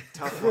you.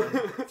 Tough one.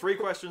 3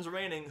 questions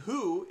remaining.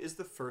 Who is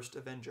the first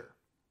Avenger?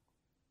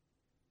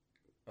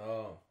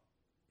 Oh.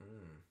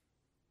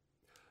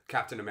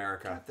 Captain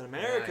America. Captain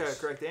America. Nice.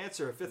 Correct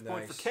answer. 5th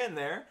point for Nice. Ken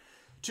there.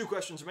 2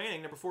 questions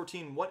remaining. Number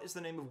 14. What is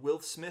the name of Will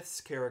Smith's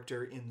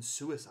character in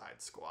Suicide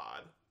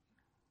Squad?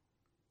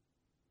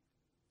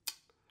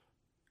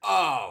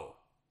 Oh.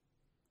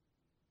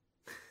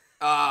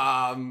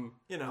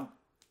 You know,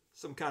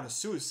 some kind of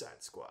Suicide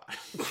Squad.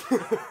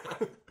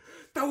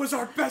 That was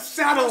our best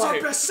That was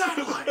our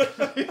satellite.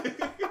 best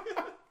satellite.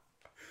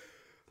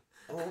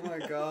 Oh my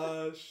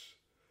gosh.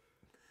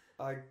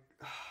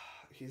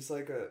 He's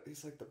like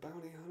the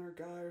bounty hunter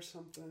guy or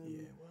something.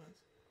 Yeah, it was.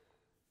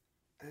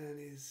 And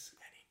he's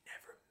And he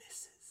never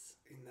misses.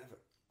 he never.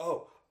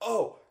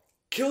 Oh,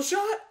 kill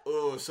shot.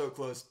 Oh, so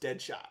close.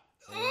 Dead shot.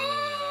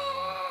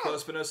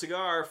 Close but no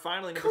cigar.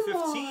 Finally, number Come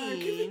 15. on,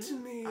 give it to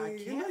me. I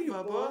You know can't, you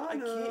Bubba. I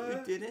wanna.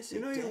 can't. You didn't say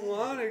You know you dead.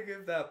 want to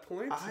give that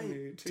point to I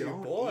me, to your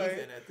don't boy.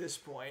 even at this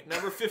point.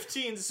 Number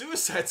 15,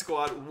 Suicide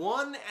Squad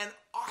won an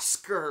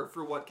Oscar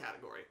for what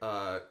category?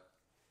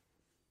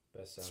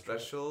 Best soundtrack.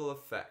 Special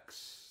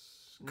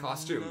effects,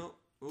 costume, No.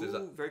 Does Ooh,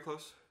 that- very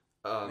close.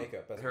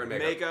 Makeup. That's hair and what-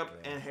 Makeup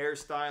Yeah. and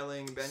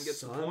hairstyling. Ben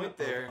gets Son the point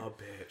there. of a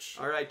bitch.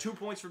 All right, 2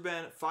 points for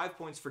Ben, 5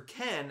 points for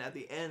Ken at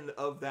the end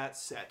of that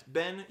set.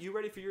 Ben, you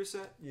ready for your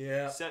set?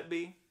 Yeah. Set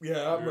B?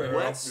 Yeah, I'm ready.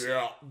 Let's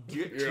Yeah.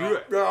 get Yeah. to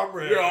it. Yeah, I'm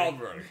ready. Yeah,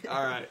 I'm ready.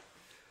 All right.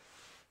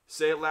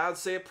 Say it loud,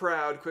 say it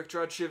proud. Quick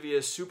draw trivia.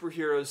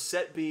 Superheroes.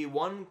 Set B.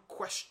 1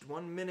 question.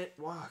 1 minute.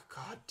 Wow,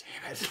 God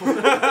damn it. 1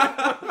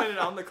 minute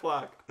on the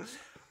clock.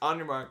 On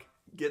your mark.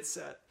 Get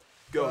set.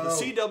 Go. The Go.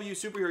 CW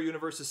superhero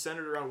universe is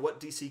centered around what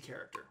DC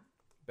character?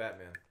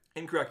 Batman.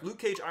 Incorrect. Luke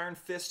Cage, Iron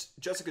Fist,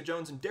 Jessica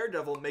Jones, and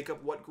Daredevil make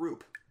up what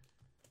group?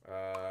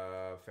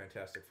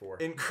 Fantastic Four.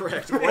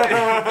 Incorrect. What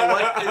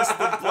is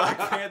the Black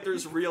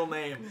Panther's real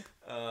name?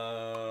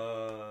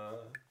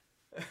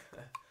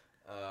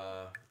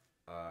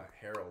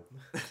 Harold.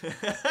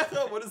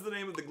 What is the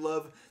name of the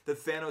glove that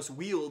Thanos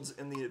wields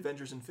in the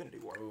Avengers Infinity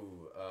War?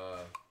 Ooh,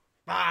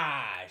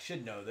 I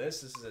should know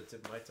this. This is a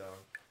tip of my tongue.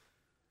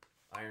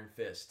 Iron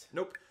Fist.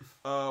 Nope.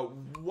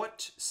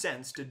 What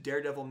sense did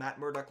Daredevil Matt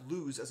Murdock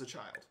lose as a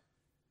child?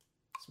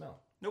 Smell.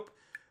 Nope.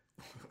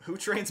 Who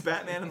trains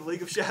Batman in the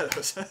League of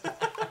Shadows?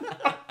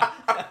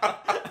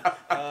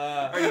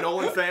 Are you a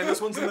Nolan fan?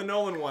 This one's in the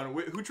Nolan one.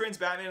 Who trains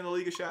Batman in the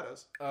League of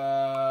Shadows?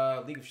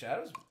 League of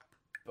Shadows?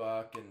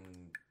 Buck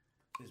and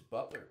his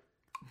butler.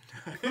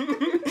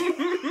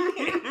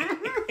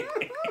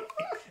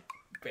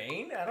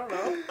 Bane? I don't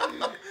know.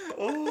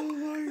 Oh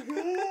my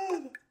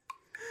god.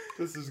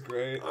 This is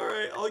great. All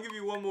right, I'll give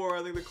you one more.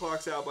 I think the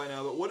clock's out by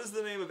now. But what is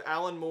the name of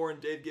Alan Moore and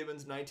Dave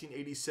Gibbons'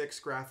 1986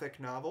 graphic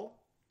novel?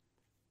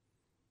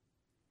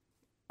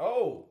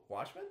 Oh,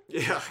 Watchmen?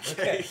 Yeah,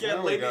 okay. There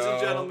we Ladies and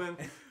go. gentlemen,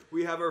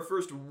 We have our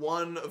first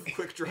one of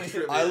Quick Draw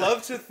Trivia. I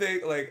love to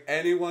think, like,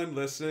 anyone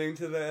listening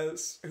to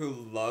this who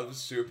loves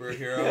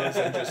superheroes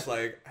and just,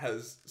 like,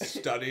 has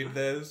studied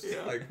this,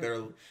 like,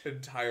 their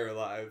entire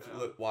lives,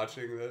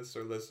 watching this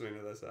or listening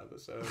to this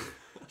episode,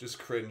 just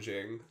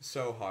cringing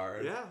so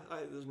hard. Yeah,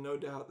 there's no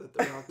doubt that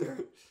they're out there.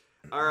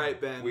 All right,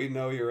 Ben. We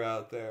know you're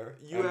out there,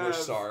 and we're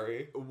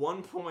sorry.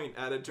 1 point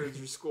added towards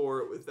your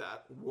score with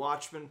that.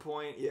 Watchmen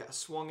point,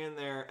 swung in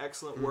there.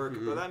 Excellent work.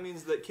 But that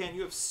means that, Ken,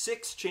 you have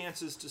 6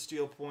 chances to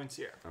steal points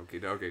here.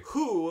 Okie dokie.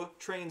 Who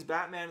trains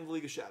Batman in the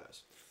League of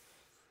Shadows?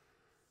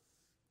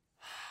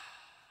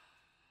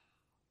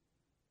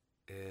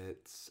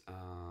 It's,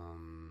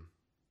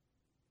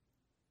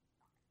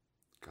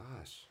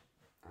 gosh,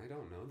 I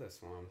don't know this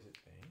one. Is it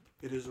Bane?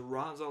 It is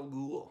Ra's al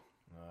Ghul.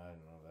 No, I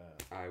don't know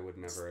that. I would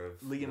never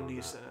have Liam known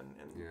Neeson that.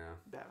 and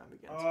Batman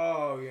Begins.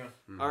 Oh, yeah.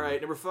 All right,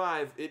 number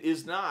 5. It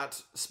is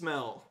not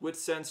smell. Which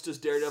sense does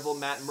Daredevil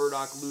Matt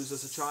Murdock lose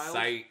as a child?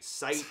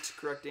 Sight.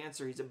 Correct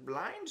answer. He's a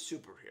blind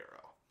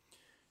superhero.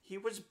 He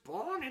was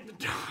born in the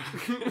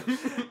dark.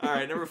 All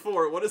right, number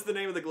 4. What is the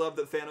name of the glove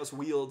that Thanos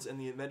wields in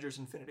the Avengers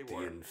Infinity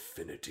War? The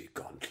Infinity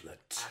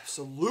Gauntlet.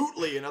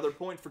 Absolutely. Another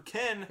point for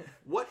Ken.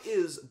 What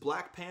is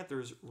Black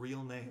Panther's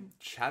real name?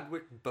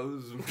 Chadwick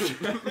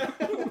Boseman.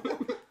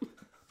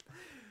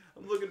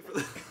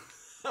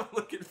 I'm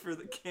looking for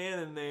the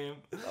canon name.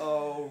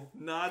 Oh,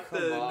 not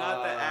the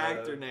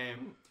actor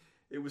name.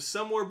 It was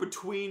somewhere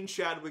between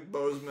Chadwick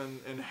Boseman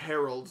and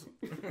Harold.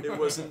 It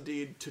was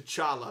indeed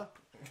T'Challa.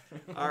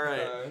 All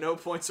right, no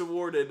points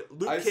awarded.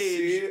 Luke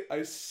Cage.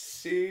 I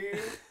see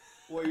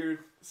what you're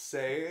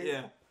saying.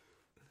 Yeah.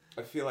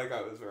 I feel like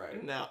I was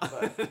right. No,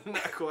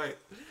 not quite.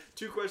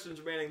 2 questions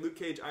remaining. Luke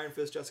Cage, Iron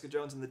Fist, Jessica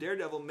Jones, and the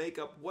Daredevil make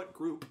up what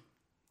group?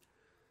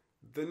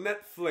 The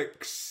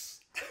Netflix.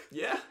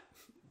 Yeah.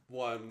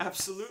 One.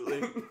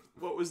 Absolutely.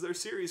 What was their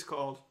series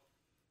called?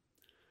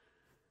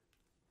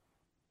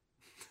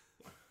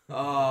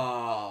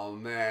 Oh,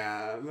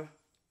 man.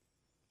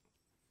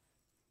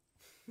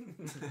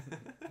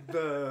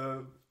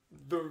 the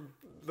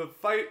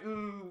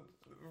fighting,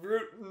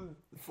 rootin',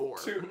 4.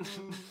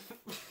 tootin'.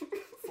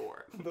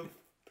 4. The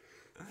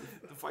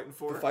Fighting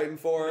Four? The Fighting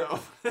Four? No.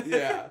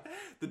 Yeah.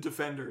 The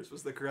Defenders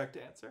was the correct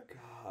answer.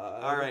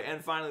 God. All right,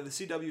 and finally, the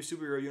CW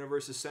superhero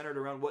universe is centered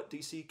around what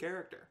DC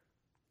character?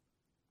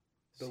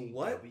 The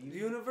what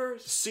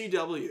universe?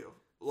 CW.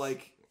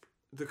 Like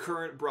the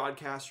current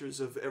broadcasters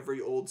of every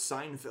old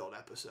Seinfeld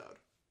episode.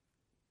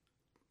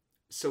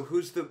 So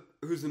who's the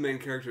main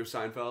character of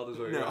Seinfeld? Is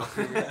what you're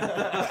asking me?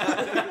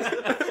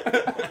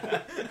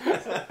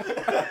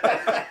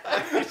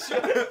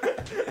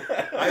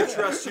 I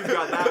trust you've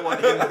got that one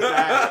in the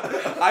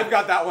bag. I've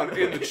got that one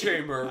in the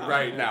chamber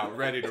right now,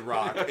 ready to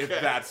rock, if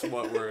that's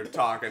what we're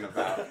talking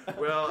about.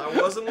 Well, I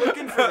wasn't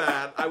looking for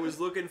that. I was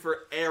looking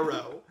for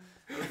Arrow.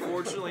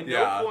 Unfortunately,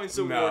 no points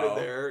awarded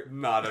there.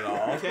 Not at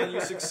all. Ken, you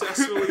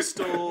successfully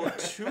stole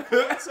 2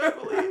 points, I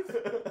believe.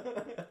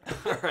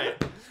 All right.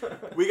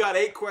 We got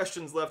 8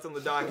 questions left on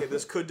the docket.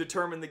 This could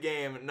determine the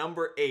game.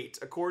 Number 8.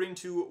 According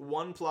to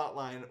one plot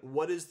line,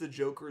 what is the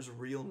Joker's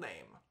real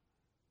name?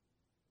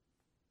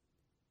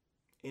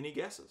 Any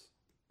guesses?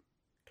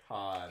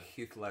 Todd.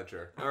 Heath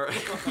Ledger. All right.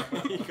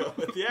 You go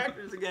with the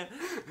actors again.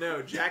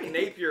 No, Jack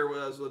Napier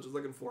was what I was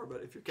looking for,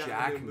 but if you're counting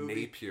Jack the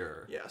movie,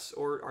 Napier. yes,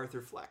 or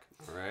Arthur Fleck.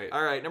 All right.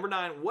 All right, number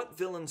 9. What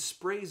villain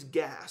sprays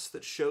gas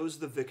that shows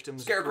the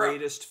victim's Scarecrow.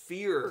 greatest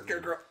fear?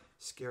 Scarecrow.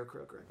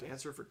 Scarecrow, correct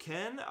answer for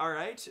Ken. All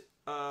right,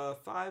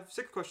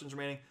 6 questions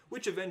remaining.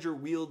 Which Avenger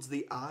wields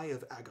the Eye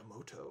of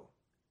Agamotto?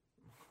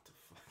 What the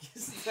fuck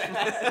is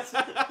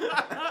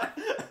that?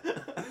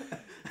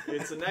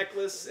 It's a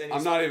necklace, and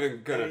I'm not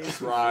even gonna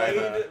try played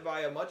that.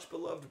 by a much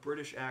beloved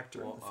British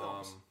actor in the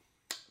films.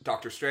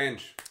 Doctor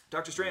Strange.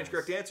 Doctor Strange,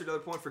 correct answer. Another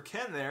point for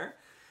Ken there.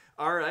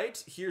 All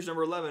right, here's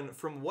number 11.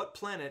 From what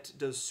planet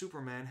does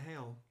Superman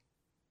hail?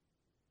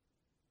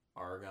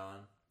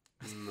 Argon.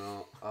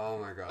 No. Oh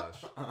my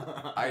gosh.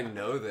 I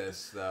know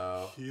this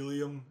though.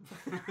 Helium.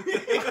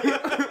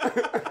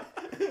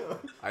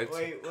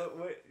 Wait,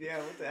 what? Yeah,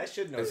 I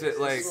should know. Is this.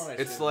 it like? This one I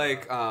It's should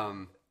like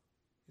know.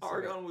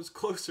 Argon was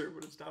closer,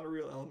 but it's not a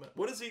real element.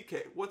 What is he?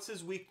 Okay, what's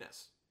his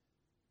weakness?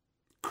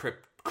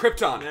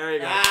 Krypton. There you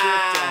go.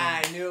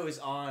 I Krypton. knew it was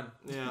on.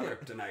 Yeah.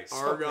 Kryptonite.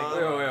 Argon,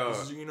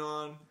 Wait.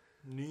 xenon,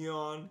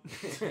 neon.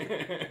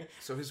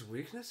 So his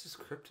weakness is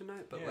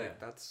kryptonite, but Yeah. like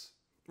that's.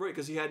 Right,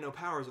 because he had no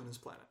powers on his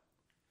planet.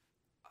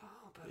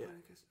 Oh, but Yeah.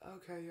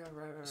 okay, yeah,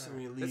 right. So when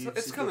he It's leaves,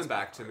 it's he coming gets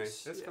back to me.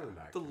 powers. It's Yeah. coming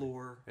back. The to me.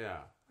 lore.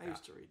 Yeah. I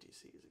used to read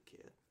DC as a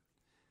kid.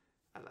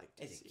 I liked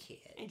DC. As a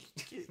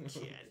kid. As a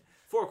kid.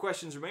 4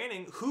 questions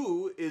remaining.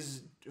 Who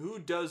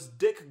does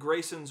Dick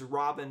Grayson's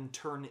Robin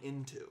turn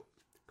into?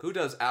 Who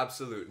does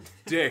absolute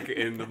dick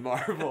in the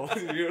Marvel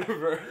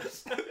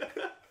universe?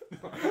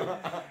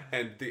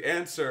 And the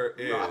answer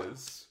Robin.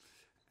 is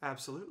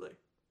Absolutely.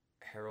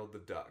 Harold the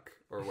Duck.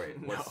 Or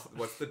wait, No.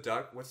 what's the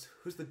duck?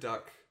 Who's the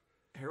duck?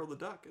 Harold the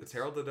Duck. It's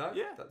Harold the Duck?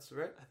 Yeah. That's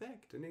right. I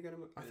think. Didn't he get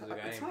him? I There's thought a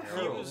guy it's named not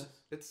Harold. Harold.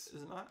 It's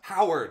Is it not?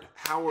 Howard.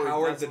 Howard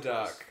Howard that's the what it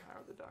was. Duck.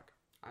 Howard the Duck.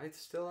 I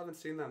still haven't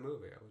seen that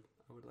movie.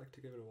 I I would like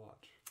to give it a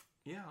watch.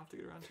 Yeah, I'll have to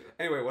get around to it.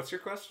 Anyway, what's your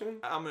question?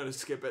 I'm going to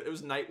skip it. It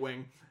was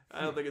Nightwing.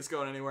 I don't think it's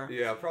going anywhere.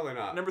 Yeah, probably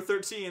not. Number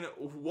 13.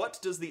 What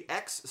does the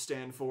X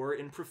stand for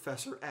in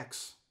Professor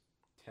X?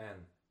 10.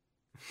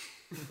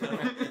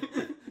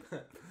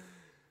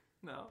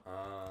 No.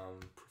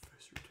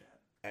 Professor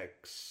 10.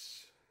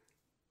 X.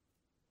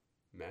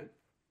 Men?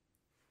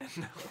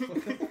 No.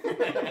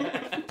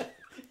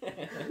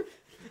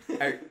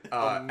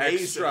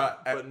 Amazing, Extra.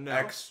 but no.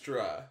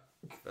 Extra.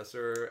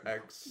 Professor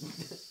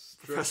X.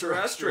 Professor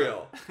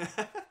Terrestrial.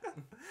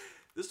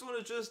 This one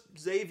is just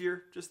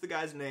Xavier, just the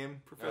guy's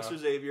name. Professor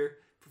Xavier,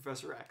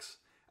 Professor X.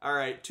 All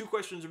right, 2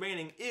 questions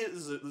remaining.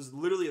 Is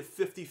literally a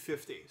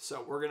 50-50.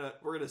 So we're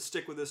gonna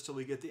stick with this till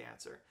we get the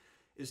answer.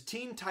 Is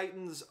Teen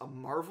Titans a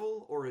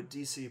Marvel or a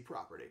DC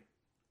property?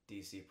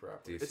 DC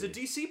property. It's a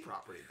DC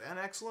property, Ben.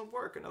 Excellent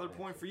work. Another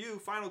point for you.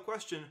 Final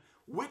question.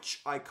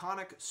 Which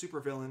iconic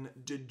supervillain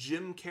did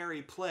Jim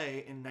Carrey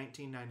play in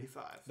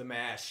 1995? The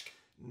Mask.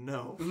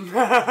 No.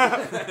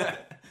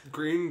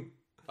 Green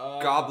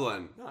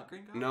Goblin. Not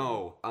Green Goblin.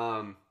 No.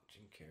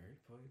 Jim Carrey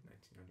played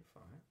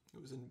 1995. It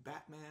was in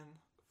Batman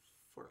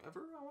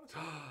Forever, I want to say.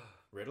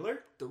 Riddler?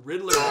 The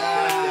Riddler.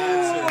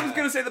 I was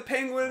gonna say the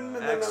Penguin. And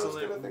then I was gonna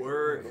Excellent think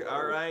work. of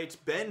All right,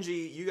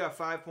 Benji, you got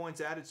 5 points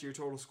added to your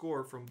total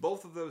score from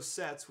both of those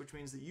sets, which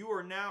means that you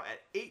are now at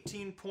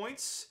 18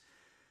 points.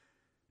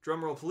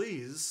 Drum roll,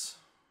 please.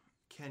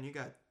 Ken, you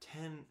got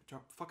 10.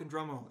 Fucking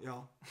drum roll,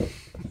 y'all.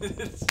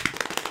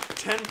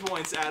 10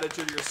 points added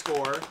to your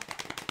score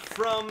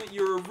from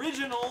your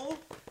original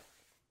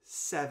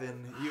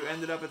 7. You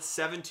ended up at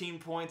 17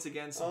 points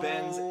against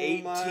Ben's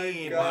 18.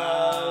 my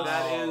gosh.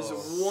 That is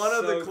one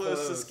of the So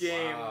closest close.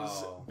 games.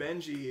 Wow.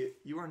 Benji,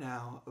 you are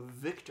now a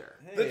victor.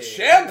 The Hey.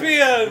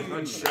 champion.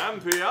 The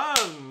champion. I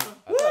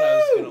thought I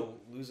was gonna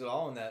lose it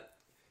all in that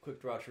quick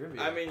draw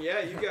trivia. I mean,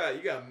 yeah, you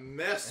got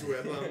messed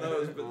with on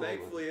those, but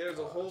thankfully there's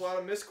a whole lot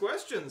of missed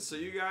questions. So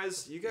you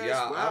guys,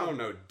 Yeah, wow. I don't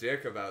know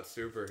dick about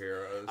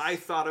superheroes. I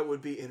thought it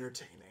would be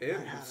entertaining. It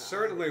I had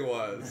certainly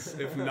was,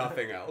 if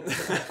nothing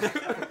else.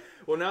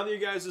 Well, now that you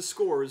guys'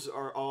 scores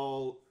are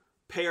all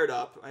paired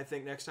up, I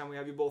think next time we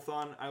have you both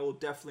on, I will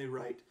definitely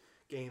write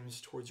games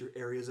towards your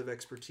areas of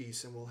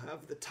expertise, and we'll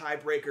have the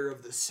tiebreaker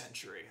of the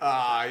century.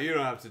 You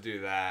don't have to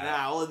do that.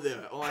 Nah, we'll do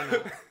it. Why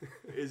not?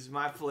 It's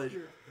my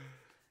pleasure.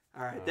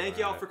 All right, thank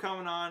y'all Alright. for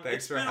coming on. Thanks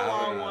It's for been a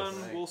long having one.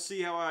 us. We'll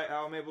see how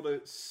I'm able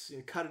to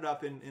cut it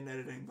up in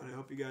editing, but I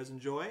hope you guys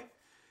enjoy.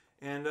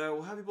 And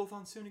we'll have you both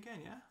on soon again,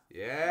 yeah?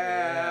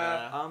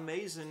 Yeah.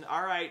 Amazing.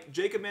 All right,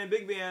 Jacob Man,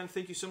 Big Man,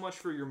 thank you so much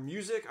for your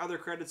music. Other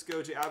credits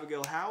go to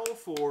Abigail Howell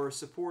for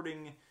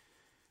supporting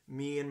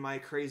me in my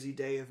crazy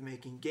day of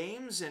making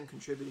games and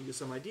contributing to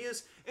some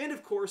ideas. And,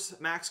 of course,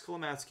 Max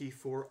Kolomatsky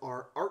for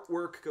our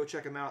artwork. Go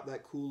check him out,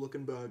 that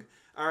cool-looking bug.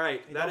 All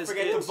right, And that don't is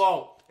forget it. to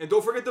vote. And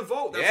don't forget to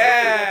vote. That's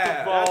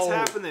Yeah! That's Vote.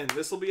 happening.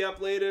 This will be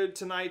up later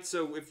tonight,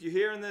 so if you're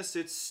hearing this,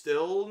 it's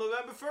still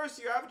November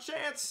 1st. You have a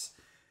chance.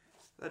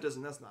 That's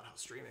not how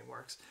streaming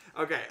works.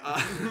 Okay.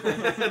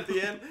 At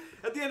the end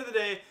of the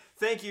day,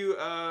 thank you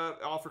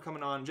all for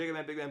coming on. Jacob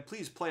Man, Big Man,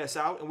 please play us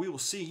out, and we will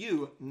see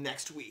you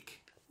next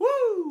week.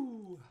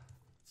 Woo!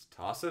 Let's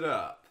toss it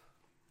up.